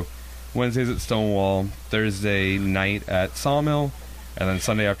also. Wednesdays at Stonewall, Thursday night at Sawmill, and then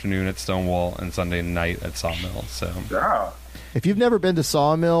Sunday afternoon at Stonewall, and Sunday night at Sawmill. So, yeah. If you've never been to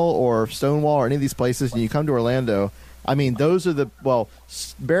Sawmill or Stonewall or any of these places and you come to Orlando, I mean, those are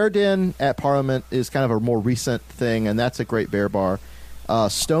Bear Den at Parliament is kind of a more recent thing, and that's a great bear bar.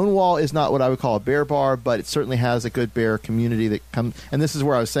 Stonewall is not what I would call a bear bar, but it certainly has a good bear community that comes, and this is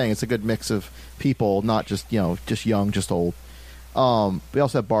where I was saying it's a good mix of people, not just, just young, just old. We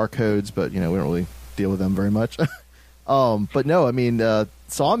also have barcodes, but, we don't really deal with them very much. But no, I mean,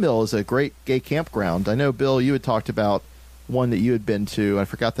 Sawmill is a great gay campground. I know, Bill, you had talked about one that you had been to. I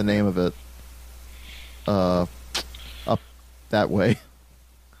forgot the name of it. Up that way.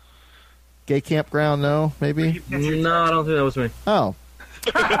 Gay campground, no? Maybe? No, I don't think that was me. Oh.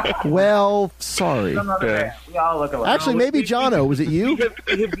 Well, sorry. We all look alike. Actually, maybe Jono. Was it you?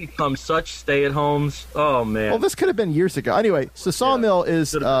 We have become such stay-at-homes. Oh, man. Well, this could have been years ago. Anyway, so Sawmill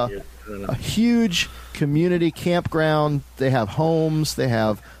is a huge community campground. They have homes. They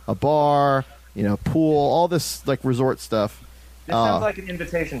have a bar, pool, all this like resort stuff. This sounds like an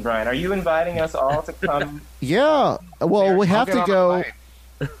invitation, Brian. Are you inviting us all to come? Yeah. Well, we have to go.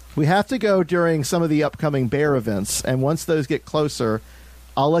 We have to go during some of the upcoming bear events, and once those get closer,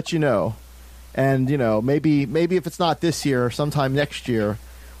 I'll let you know. And maybe if it's not this year, sometime next year,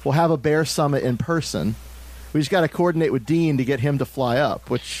 we'll have a bear summit in person. We just got to coordinate with Dean to get him to fly up,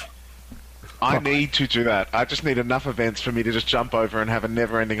 which I need to do that. I just need enough events for me to just jump over and have a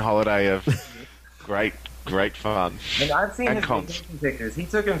never-ending holiday of great fun. And I've seen his vacation pictures. He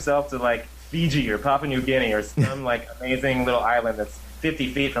took himself to like Fiji or Papua New Guinea or some like amazing little island that's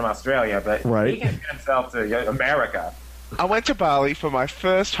 50 feet from Australia, but he can get himself to America. I went to Bali for my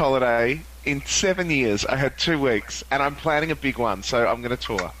first holiday in 7 years. I had 2 weeks, and I'm planning a big one, so I'm going to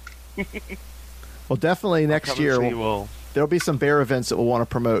tour. Well, definitely next year there'll be some bear events that we'll want to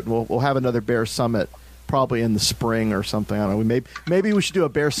promote. We'll have another bear summit probably in the spring or something. I don't know. Maybe we should do a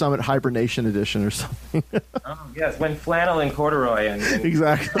bear summit hibernation edition or something. Oh yes, when flannel and corduroy and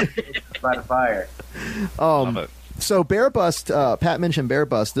exactly by the fire. Love it. So Bear Bust, Pat mentioned Bear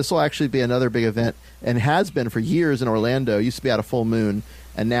Bust. This will actually be another big event, and has been for years in Orlando. It used to be out of Full Moon,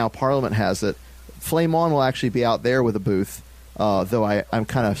 and now Parliament has it. Flame On will actually be out there with a booth, though I'm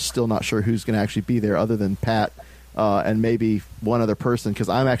kind of still not sure who's going to actually be there other than Pat and maybe one other person, because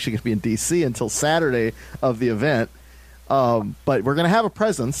I'm actually going to be in D.C. until Saturday of the event. But we're going to have a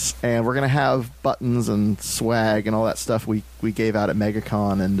presence, and we're going to have buttons and swag and all that stuff we gave out at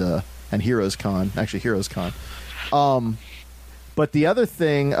MegaCon and Heroes Con, actually Heroes Con. But the other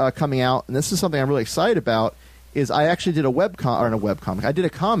thing coming out, and this is something I'm really excited about, is I actually did I did a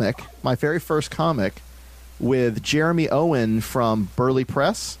comic, my very first comic, with Jeremy Owen from Burley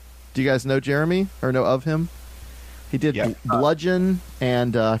Press. Do you guys know Jeremy or know of him? He did Bludgeon,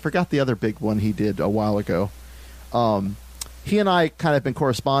 and I forgot the other big one he did a while ago. He and I kind of been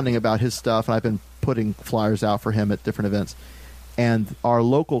corresponding about his stuff, and I've been putting flyers out for him at different events. And our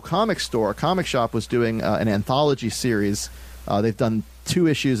local comic store, comic shop, was doing an anthology series. They've done 2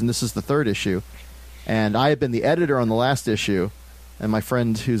 issues, and this is the 3rd issue. And I had been the editor on the last issue, and my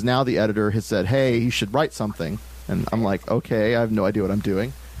friend who's now the editor has said, hey, you should write something. And I'm like, okay, I have no idea what I'm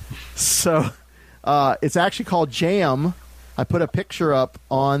doing. So it's actually called Jam. I put a picture up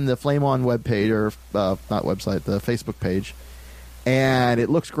on the Flame On webpage, or not website, the Facebook page, and it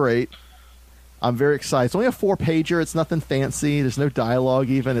looks great. I'm very excited. It's only a 4-pager. It's nothing fancy. There's no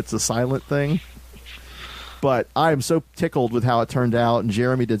dialogue even. It's a silent thing. But I am so tickled with how it turned out, and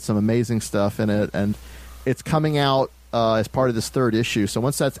Jeremy did some amazing stuff in it, and it's coming out as part of this 3rd issue. So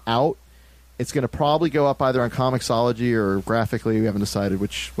once that's out, it's going to probably go up either on Comixology or graphically. We haven't decided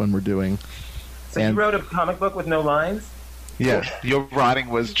which one we're doing. So you wrote a comic book with no lines? Yeah, your writing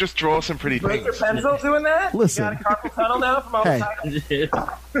was just draw some pretty things. Your pencil doing that? Listen. You got a carpal tunnel now from all the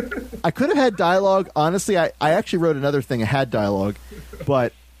titles? I could have had dialogue. Honestly, I actually wrote another thing that had dialogue,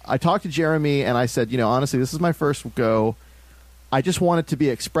 but I talked to Jeremy and I said, honestly, this is my first go. I just want it to be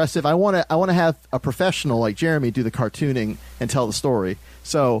expressive. I want to have a professional like Jeremy do the cartooning and tell the story.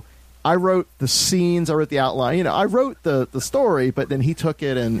 So I wrote the scenes, I wrote the outline. You know, I wrote the story, but then he took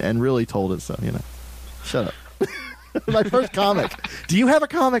it and really told it. So, you know, shut up. My first comic. Do you have a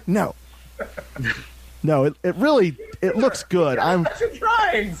comic? No. No, it really looks good. I'm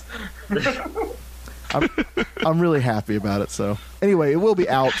really happy about it. So anyway, it will be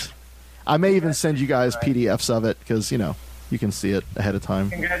out. I may even send you guys PDFs of it because, you know, you can see it ahead of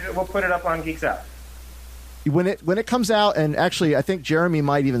time. We'll put it up on Geeks Out. When it comes out, and actually I think Jeremy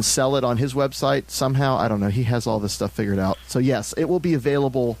might even sell it on his website somehow. I don't know. He has all this stuff figured out. So yes, it will be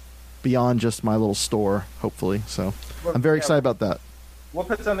available beyond just my little store, hopefully. So I'm very excited about that. We'll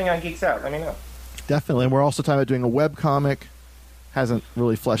put something on Geeks Out. Let me know. Definitely. And we're also talking about doing a web comic. Hasn't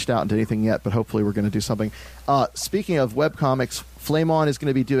really fleshed out into anything yet, but hopefully we're going to do something. Speaking of web comics, Flame On is going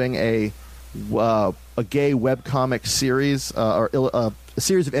to be doing a gay web comic series, or a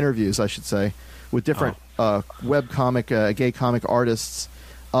series of interviews, I should say, with different web comic, gay comic artists,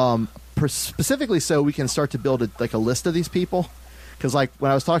 specifically so we can start to build a list of these people. Because like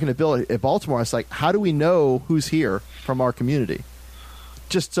when I was talking to Bill at Baltimore, I was like, how do we know who's here from our community?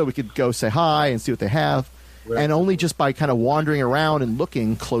 Just so we could go say hi and see what they have. Right. And only just by kind of wandering around and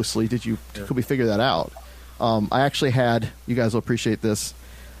looking closely could we figure that out. I actually had, you guys will appreciate this,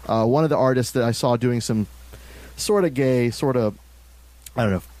 one of the artists that I saw doing some sort of gay, sort of, I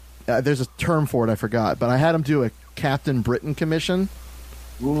don't know, there's a term for it, I forgot, but I had him do a Captain Britain commission.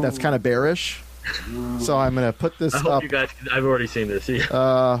 Ooh. That's kind of bearish. So I'm going to put this up. I hope you guys, I've already seen this.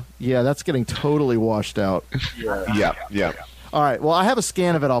 Yeah, that's getting totally washed out. Yeah. All right, well, I have a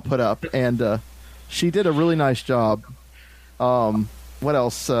scan of it I'll put up, and she did a really nice job. What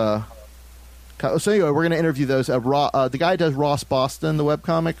else? So anyway, we're going to interview those. The guy who does Ross Boston, the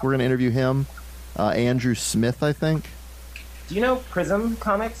webcomic, we're going to interview him. Andrew Smith, I think. Do you know Prism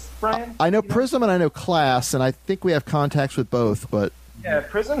Comics, Brian? I know Prism and I know Class, and I think we have contacts with both, but... Yeah,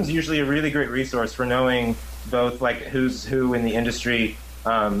 Prism's usually a really great resource for knowing both like who's who in the industry,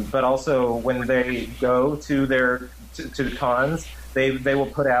 but also when they go to the cons, they will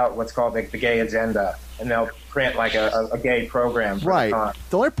put out what's called the gay agenda, and they'll print like a gay program for right. the con.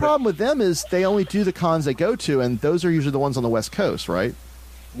 The only problem with them is they only do the cons they go to, and those are usually the ones on the West Coast, right?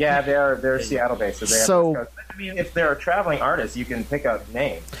 Yeah, they're Seattle-based, so they have West Coast. I mean, if they're traveling artists, you can pick a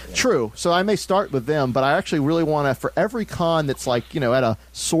name. True. So I may start with them, but I actually really want to, for every con that's like, you know, at a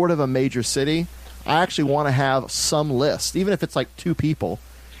sort of a major city, I actually want to have some list, even if it's like 2 people,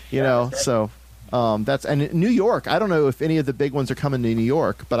 you know. So that's, and New York, I don't know if any of the big ones are coming to New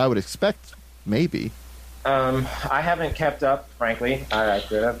York, but I would expect maybe. I haven't kept up, frankly. I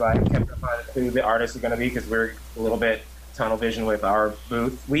could have, but I haven't kept up on who the artists are going to be because we're a little bit tunnel vision with our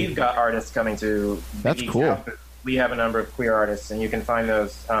booth. We've got artists coming to that's cool. Out. We have a number of queer artists, and you can find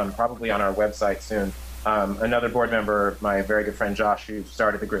those probably on our website soon. Another board member, my very good friend Josh, who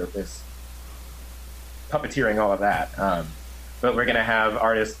started the group, is puppeteering all of that. But we're going to have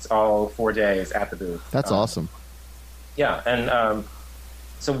artists all 4 days at the booth. That's awesome. Yeah, and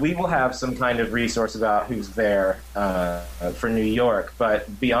so we will have some kind of resource about who's there for New York.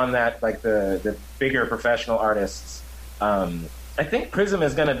 But beyond that, like the bigger professional artists, I think Prism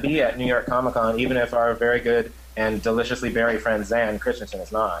is going to be at New York Comic Con, even if our very good and deliciously berry friend Zan Christensen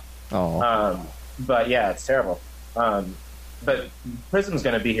is not. Oh. But yeah, it's terrible. But Prism's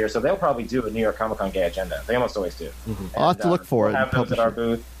going to be here, so they'll probably do a New York Comic Con gay agenda. They almost always do. Mm-hmm. I'll have to look for we'll it. Have those at our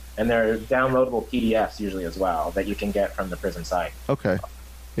booth, and they're downloadable PDFs usually as well that you can get from the Prism site. Okay.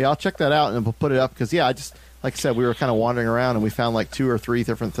 Yeah, I'll check that out and we'll put it up because, yeah, I just, like I said, we were kind of wandering around and we found like 2 or 3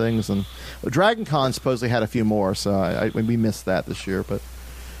 different things. And Dragon Con supposedly had a few more, so we missed that this year, but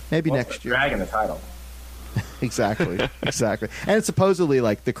maybe next year. Dragon, the title. Exactly. And it's supposedly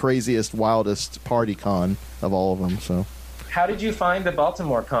like the craziest, wildest party con of all of them. So, how did you find the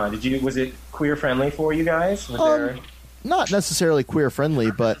Baltimore con? Was it queer friendly for you guys? Not necessarily queer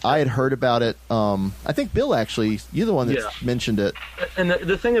friendly, but I had heard about it. I think Bill actually, you're the one that mentioned it. And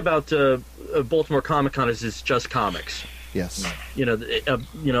the thing about Baltimore Comic Con is it's just comics. Yes. You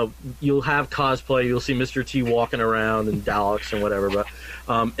know, you'll have cosplay. You'll see Mr. T walking around and Daleks and whatever. But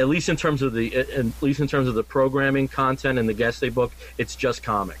at least in terms of the programming content and the guest they book, it's just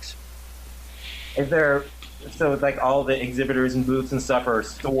comics. Is there? So, like, all the exhibitors and booths and stuff are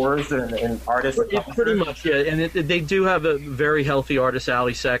stores and artists? Pretty much, yeah. And they do have a very healthy artist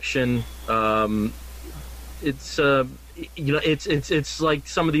alley section. It's like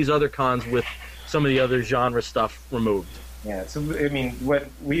some of these other cons with some of the other genre stuff removed. Yeah, so, I mean, what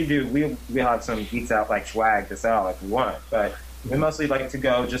we do, we'll have some Geeks Out, like, swag to sell if we want. But we mostly like to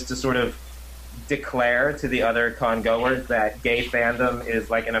go just to sort of declare to the other con goers that gay fandom is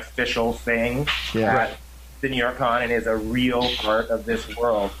like an official thing at the New York Con and is a real part of this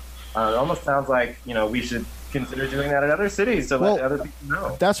world. It almost sounds like, we should consider doing that at other cities to let other people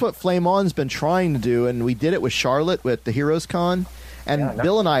know. That's what Flame On's been trying to do, and we did it with Charlotte with the Heroes Con. And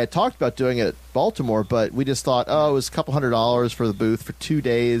Bill and I had talked about doing it at Baltimore, but we just thought, it was a couple $100 for the booth for 2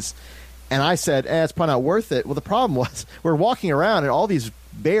 days. And I said, it's probably not worth it. Well, the problem was we're walking around and all these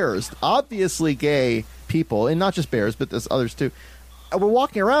bears, obviously gay people, and not just bears, but there's others too. We're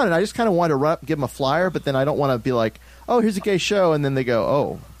walking around, and I just kind of wanted to run up and give them a flyer, but then I don't want to be like, here's a gay show, and then they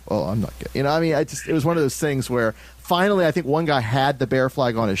go, I'm not gay. It was one of those things where finally I think one guy had the bear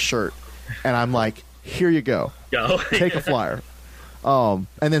flag on his shirt, and I'm like, here you go. Take a flyer. And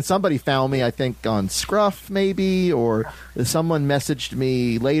then somebody found me, I think, on Scruff maybe, or someone messaged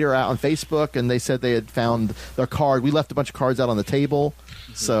me later out on Facebook, and they said they had found their card. We left a bunch of cards out on the table,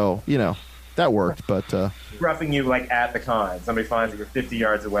 so, that worked. But roughing you like at the con. Somebody finds that you're 50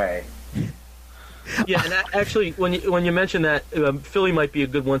 yards away. Yeah, and actually, when you mention that, Philly might be a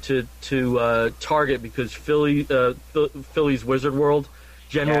good one to target because Philly's Wizard World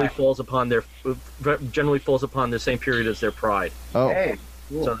generally falls upon the same period as their Pride. Oh, hey,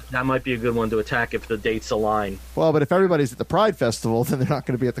 cool. So that might be a good one to attack if the dates align. Well, but if everybody's at the Pride Festival, then they're not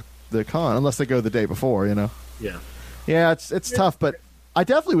going to be at the con unless they go the day before. Yeah, it's tough, but I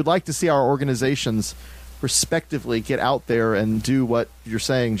definitely would like to see our organizations respectively get out there and do what you're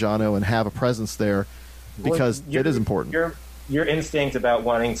saying, Jono, and have a presence there because it is important. Your instinct about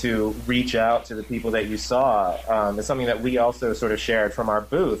wanting to reach out to the people that you saw is something that we also sort of shared from our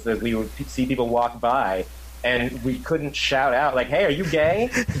booth. That we would see people walk by, and we couldn't shout out like, "Hey, are you gay?"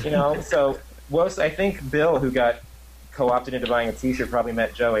 So I think Bill, who got co-opted into buying a T-shirt, probably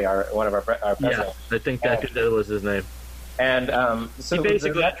met Joey, one of our presidents. Yeah, I think that was his name. And so he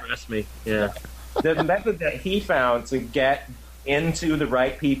basically addressed me. Yeah. The method that he found to get into the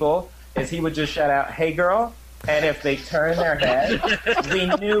right people is he would just shout out, "Hey, girl." And if they turn their head, we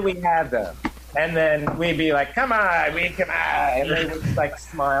knew we had them. And then we'd be like, come on. And they would like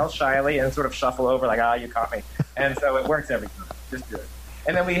smile shyly and sort of shuffle over like, you caught me. And so it works every time. Just do it.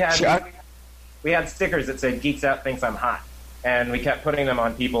 And then we had stickers that said, Geeks Out Thinks I'm Hot. And we kept putting them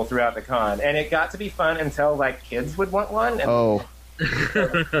on people throughout the con. And it got to be fun until like kids would want one. And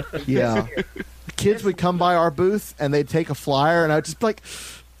yeah. Kids would come by our booth and they'd take a flyer and I'd just be like,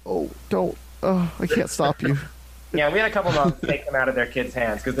 don't. I can't stop you. Yeah, we had a couple moms take them out of their kids'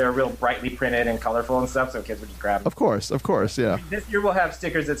 hands because they're real brightly printed and colorful and stuff, so kids would just grab them. Of course, yeah. This year we'll have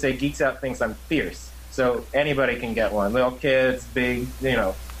stickers that say Geeks Out Thinks I'm Fierce, so anybody can get one. Little kids, big,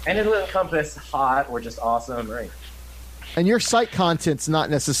 and it'll encompass hot or just awesome, right? And your site content's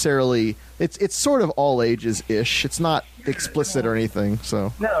not necessarily, it's sort of all ages-ish. It's not explicit or anything,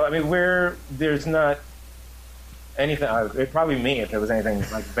 so. No, I mean, there's not anything. It'd probably be me if there was anything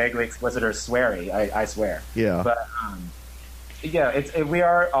like vaguely explicit or sweary. I swear. Yeah. But we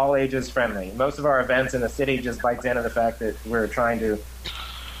are all ages friendly. Most of our events in the city, just by dint of the fact that we're trying to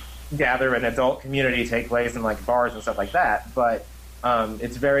gather an adult community, take place in like bars and stuff like that. But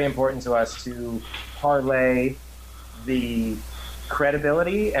it's very important to us to parlay the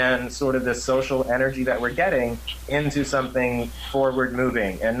credibility and sort of the social energy that we're getting into something forward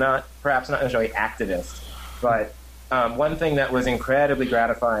moving and perhaps not necessarily activist, but one thing that was incredibly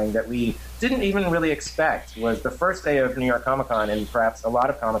gratifying that we didn't even really expect was the first day of New York Comic Con, and perhaps a lot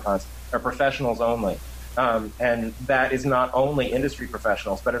of Comic Cons are professionals only. And that is not only industry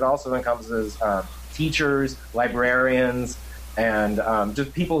professionals, but it also encompasses teachers, librarians, and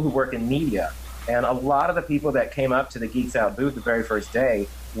just people who work in media. And a lot of the people that came up to the Geeks Out booth the very first day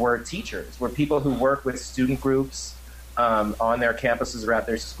were teachers, were people who work with student groups on their campuses or at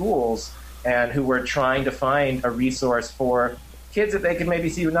their schools, and who were trying to find a resource for kids that they could maybe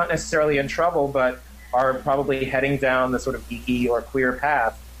see not necessarily in trouble, but are probably heading down the sort of geeky or queer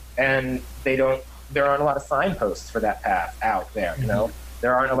path, and there aren't a lot of signposts for that path out there,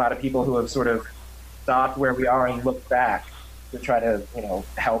 There aren't a lot of people who have sort of stopped where we are and looked back to try to,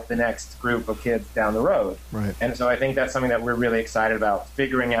 help the next group of kids down the road. Right. And so I think that's something that we're really excited about,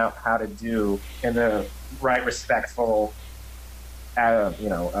 figuring out how to do in the right, respectful,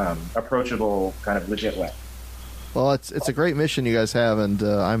 approachable, kind of legit way. Well, it's a great mission you guys have, and as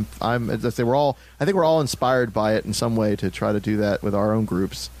I say, I think we're all inspired by it in some way to try to do that with our own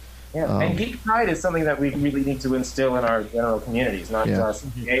groups. Yeah, and geek pride is something that we really need to instill in our general communities, not just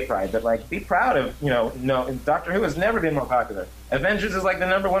gay pride, but like be proud of, Doctor Who has never been more popular. Avengers is like the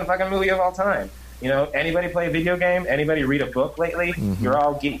 #1 fucking movie of all time. Anybody play a video game? Anybody read a book lately? Mm-hmm. You're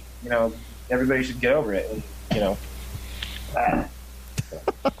all geek. Everybody should get over it.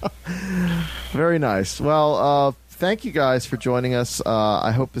 Very nice. Well, thank you guys for joining us.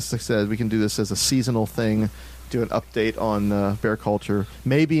 I hope, as I said, we can do this as a seasonal thing, do an update on bear culture.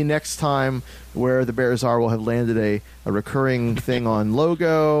 Maybe next time, where the Bears are, we'll have landed a recurring thing on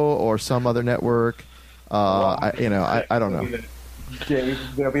Logo or some other network. I don't know.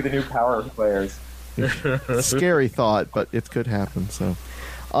 They'll be the new power players. Scary thought, but it could happen. So,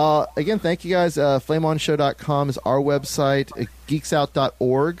 again, thank you guys. FlameOnShow.com is our website.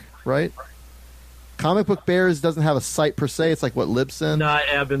 Geeksout.org, right? Comic Book Bears doesn't have a site per se. It's like what Libsyn. No,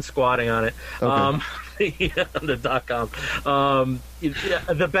 I've been squatting on it. Okay. The .com.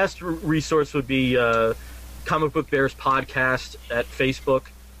 The best resource would be Comic Book Bears podcast at Facebook,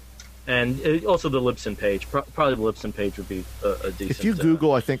 and also the Libsyn page. Probably the Libsyn page would be a decent. If you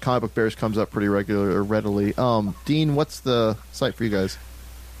Google, I think Comic Book Bears comes up pretty regularly or readily. Dean, what's the site for you guys?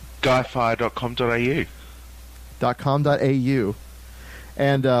 Guyfire.com.au. .com.au.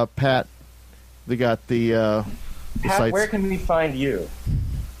 And Pat, they got the Pat, sites. where can we find you?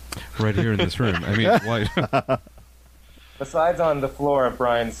 Right here in this room. I mean, why? Besides on the floor of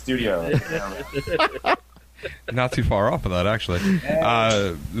Brian's studio. Not too far off of that, actually.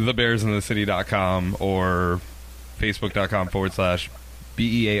 TheBearsInTheCity.com or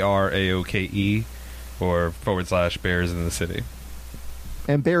Facebook.com/BEARAOKE or /Bears in the City.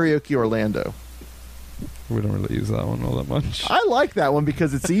 And Barrioki Orlando. We don't really use that one all that much. I like that one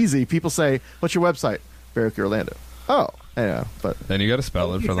because it's easy. People say, "What's your website?" Barrioki Orlando. Oh, yeah, but then you got to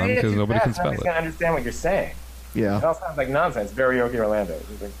spell it for them because nobody can spell it. Nobody's going to understand what you're saying. Yeah, it all sounds like nonsense. Barrioki Orlando.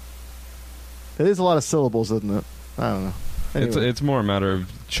 It is a lot of syllables, isn't it? I don't know. Anyway. It's more a matter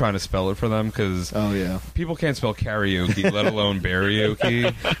of trying to spell it for them because people can't spell karaoke, let alone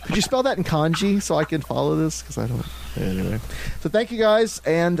barrioke. Could you spell that in kanji so I can follow this? Because I don't. Anyway. So thank you guys,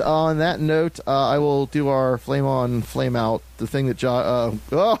 and on that note, I will do our flame on, flame out. The thing that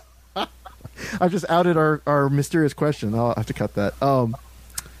I've just outed our mysterious question. I'll have to cut that. On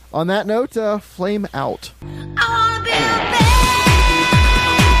that note, flame out. I wanna be a bear.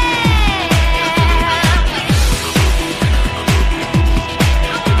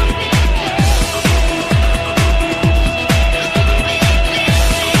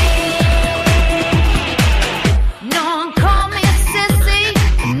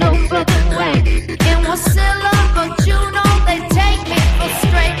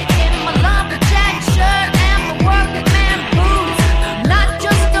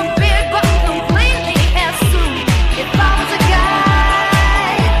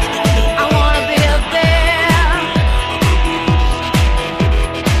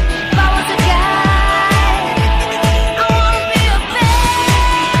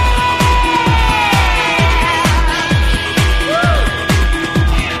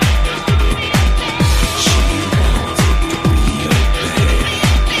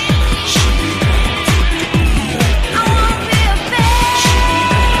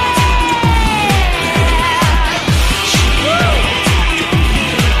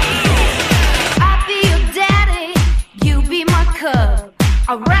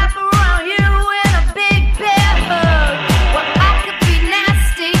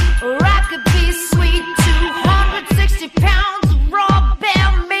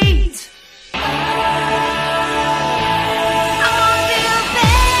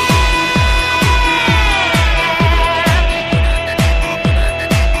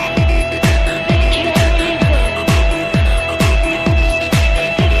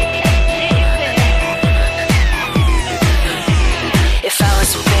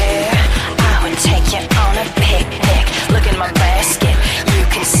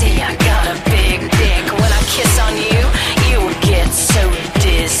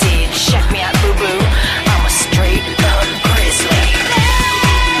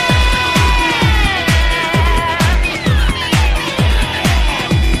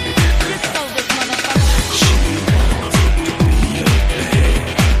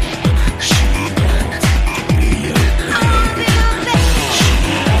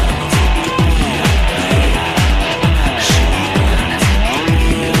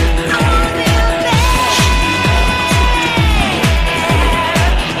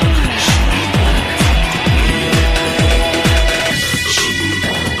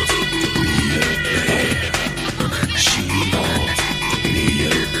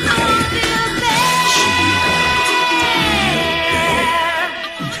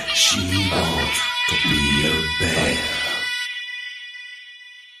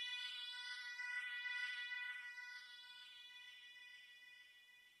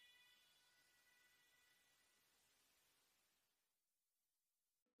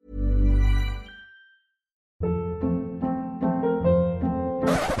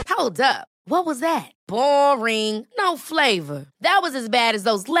 Hold up. What was that? Boring. No flavor. That was as bad as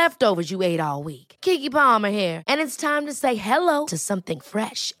those leftovers you ate all week. Keke Palmer here, and it's time to say hello to something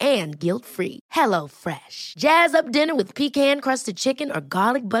fresh and guilt-free. Hello Fresh. Jazz up dinner with pecan-crusted chicken or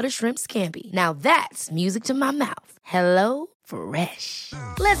garlic butter shrimp scampi. Now that's music to my mouth. Hello Fresh.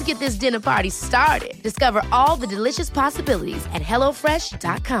 Let's get this dinner party started. Discover all the delicious possibilities at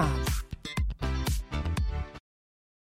HelloFresh.com.